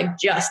if it's like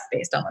just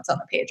based on what's on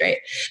the page, right?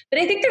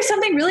 But I think there's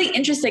something really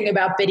interesting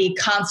about Biddy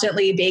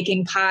constantly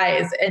baking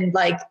pies and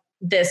like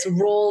this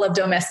role of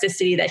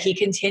domesticity that he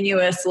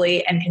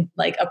continuously and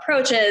like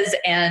approaches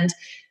and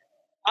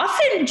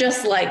often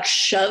just like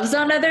shoves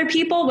on other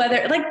people,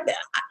 whether like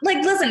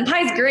listen,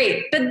 pie's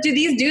great, but do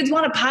these dudes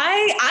want a pie?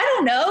 I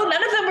don't know.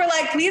 None of them were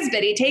like, please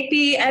Biddy, take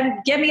me and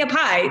get me a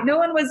pie. No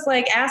one was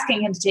like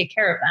asking him to take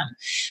care of them,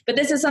 but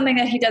this is something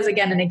that he does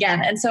again and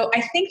again. And so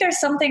I think there's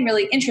something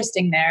really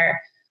interesting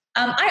there.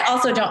 I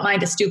also don't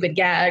mind a stupid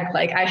gag.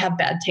 Like I have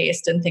bad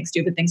taste and think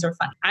stupid things are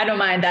fun. I don't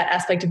mind that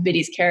aspect of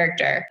Biddy's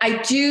character. I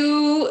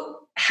do,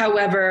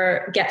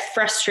 however, get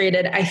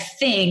frustrated, I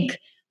think,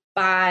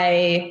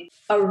 by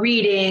a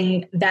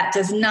reading that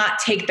does not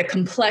take the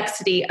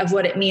complexity of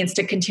what it means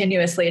to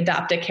continuously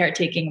adopt a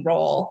caretaking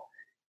role,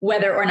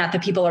 whether or not the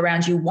people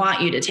around you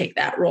want you to take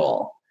that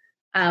role.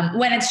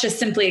 When it's just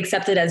simply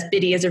accepted as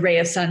Biddy is a ray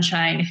of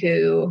sunshine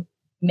who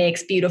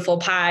makes beautiful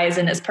pies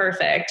and is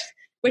perfect,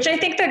 which I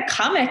think the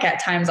comic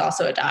at times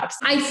also adopts.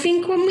 I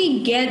think when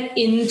we get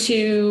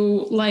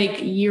into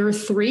like year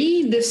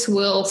 3, this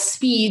will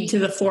speed to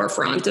the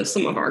forefront of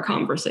some of our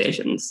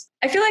conversations.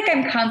 I feel like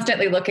I'm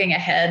constantly looking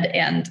ahead,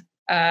 and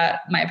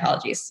my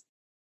apologies.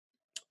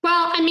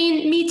 Well, I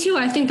mean, me too.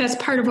 I think that's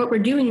part of what we're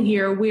doing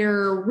here.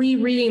 We're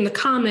rereading the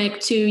comic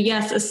to,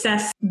 yes,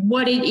 assess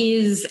what it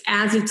is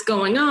as it's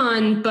going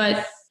on,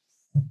 but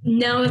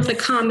now that the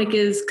comic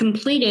is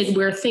completed,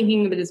 we're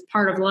thinking of it as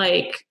part of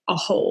like a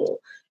whole.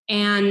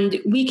 And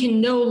we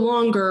can no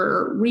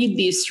longer read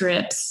these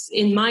strips.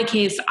 In my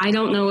case, I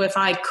don't know if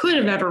I could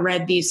have ever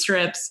read these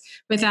strips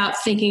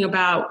without thinking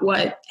about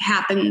what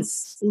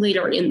happens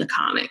later in the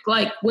comic.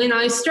 Like when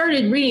I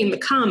started reading the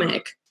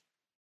comic,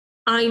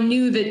 I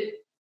knew that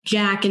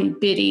Jack and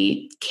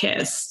Biddy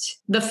kissed.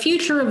 The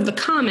future of the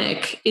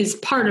comic is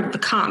part of the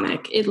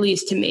comic, at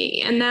least to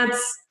me. And that's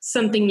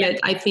something that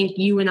I think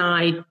you and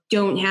I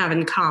don't have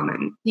in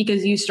common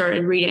because you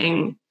started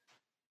reading,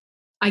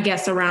 I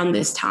guess, around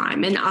this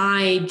time. And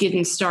I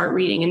didn't start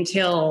reading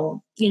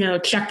until,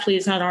 Check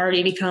Please had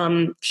already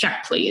become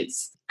Check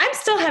Please. I'm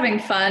still having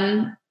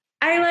fun.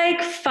 I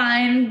like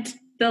find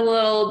the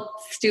little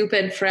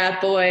stupid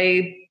frat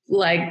boy,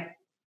 like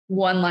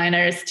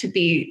one-liners to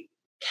be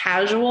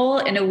casual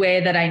in a way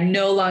that I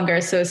no longer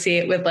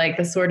associate with like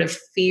the sort of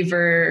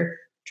fever,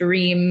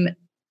 dream,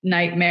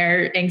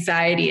 nightmare,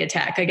 anxiety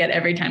attack I get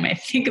every time I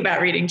think about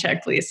reading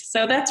Check Please.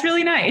 So that's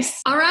really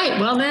nice. All right.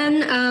 Well,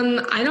 then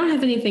I don't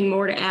have anything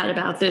more to add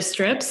about this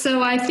strip.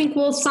 So I think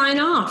we'll sign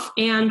off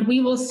and we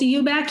will see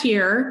you back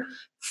here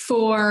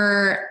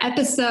for our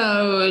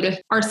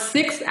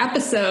 6th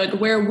episode,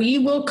 where we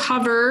will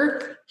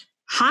cover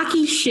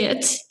Hockey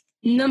Shit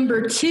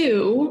number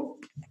 2,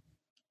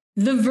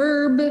 the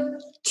verb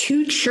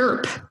to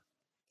chirp.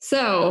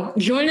 So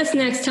join us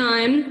next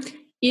time.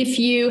 If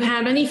you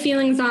have any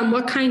feelings on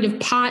what kind of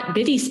pot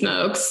Biddy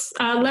smokes,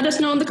 let us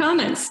know in the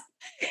comments.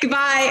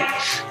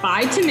 Goodbye.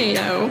 Bye,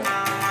 tomato.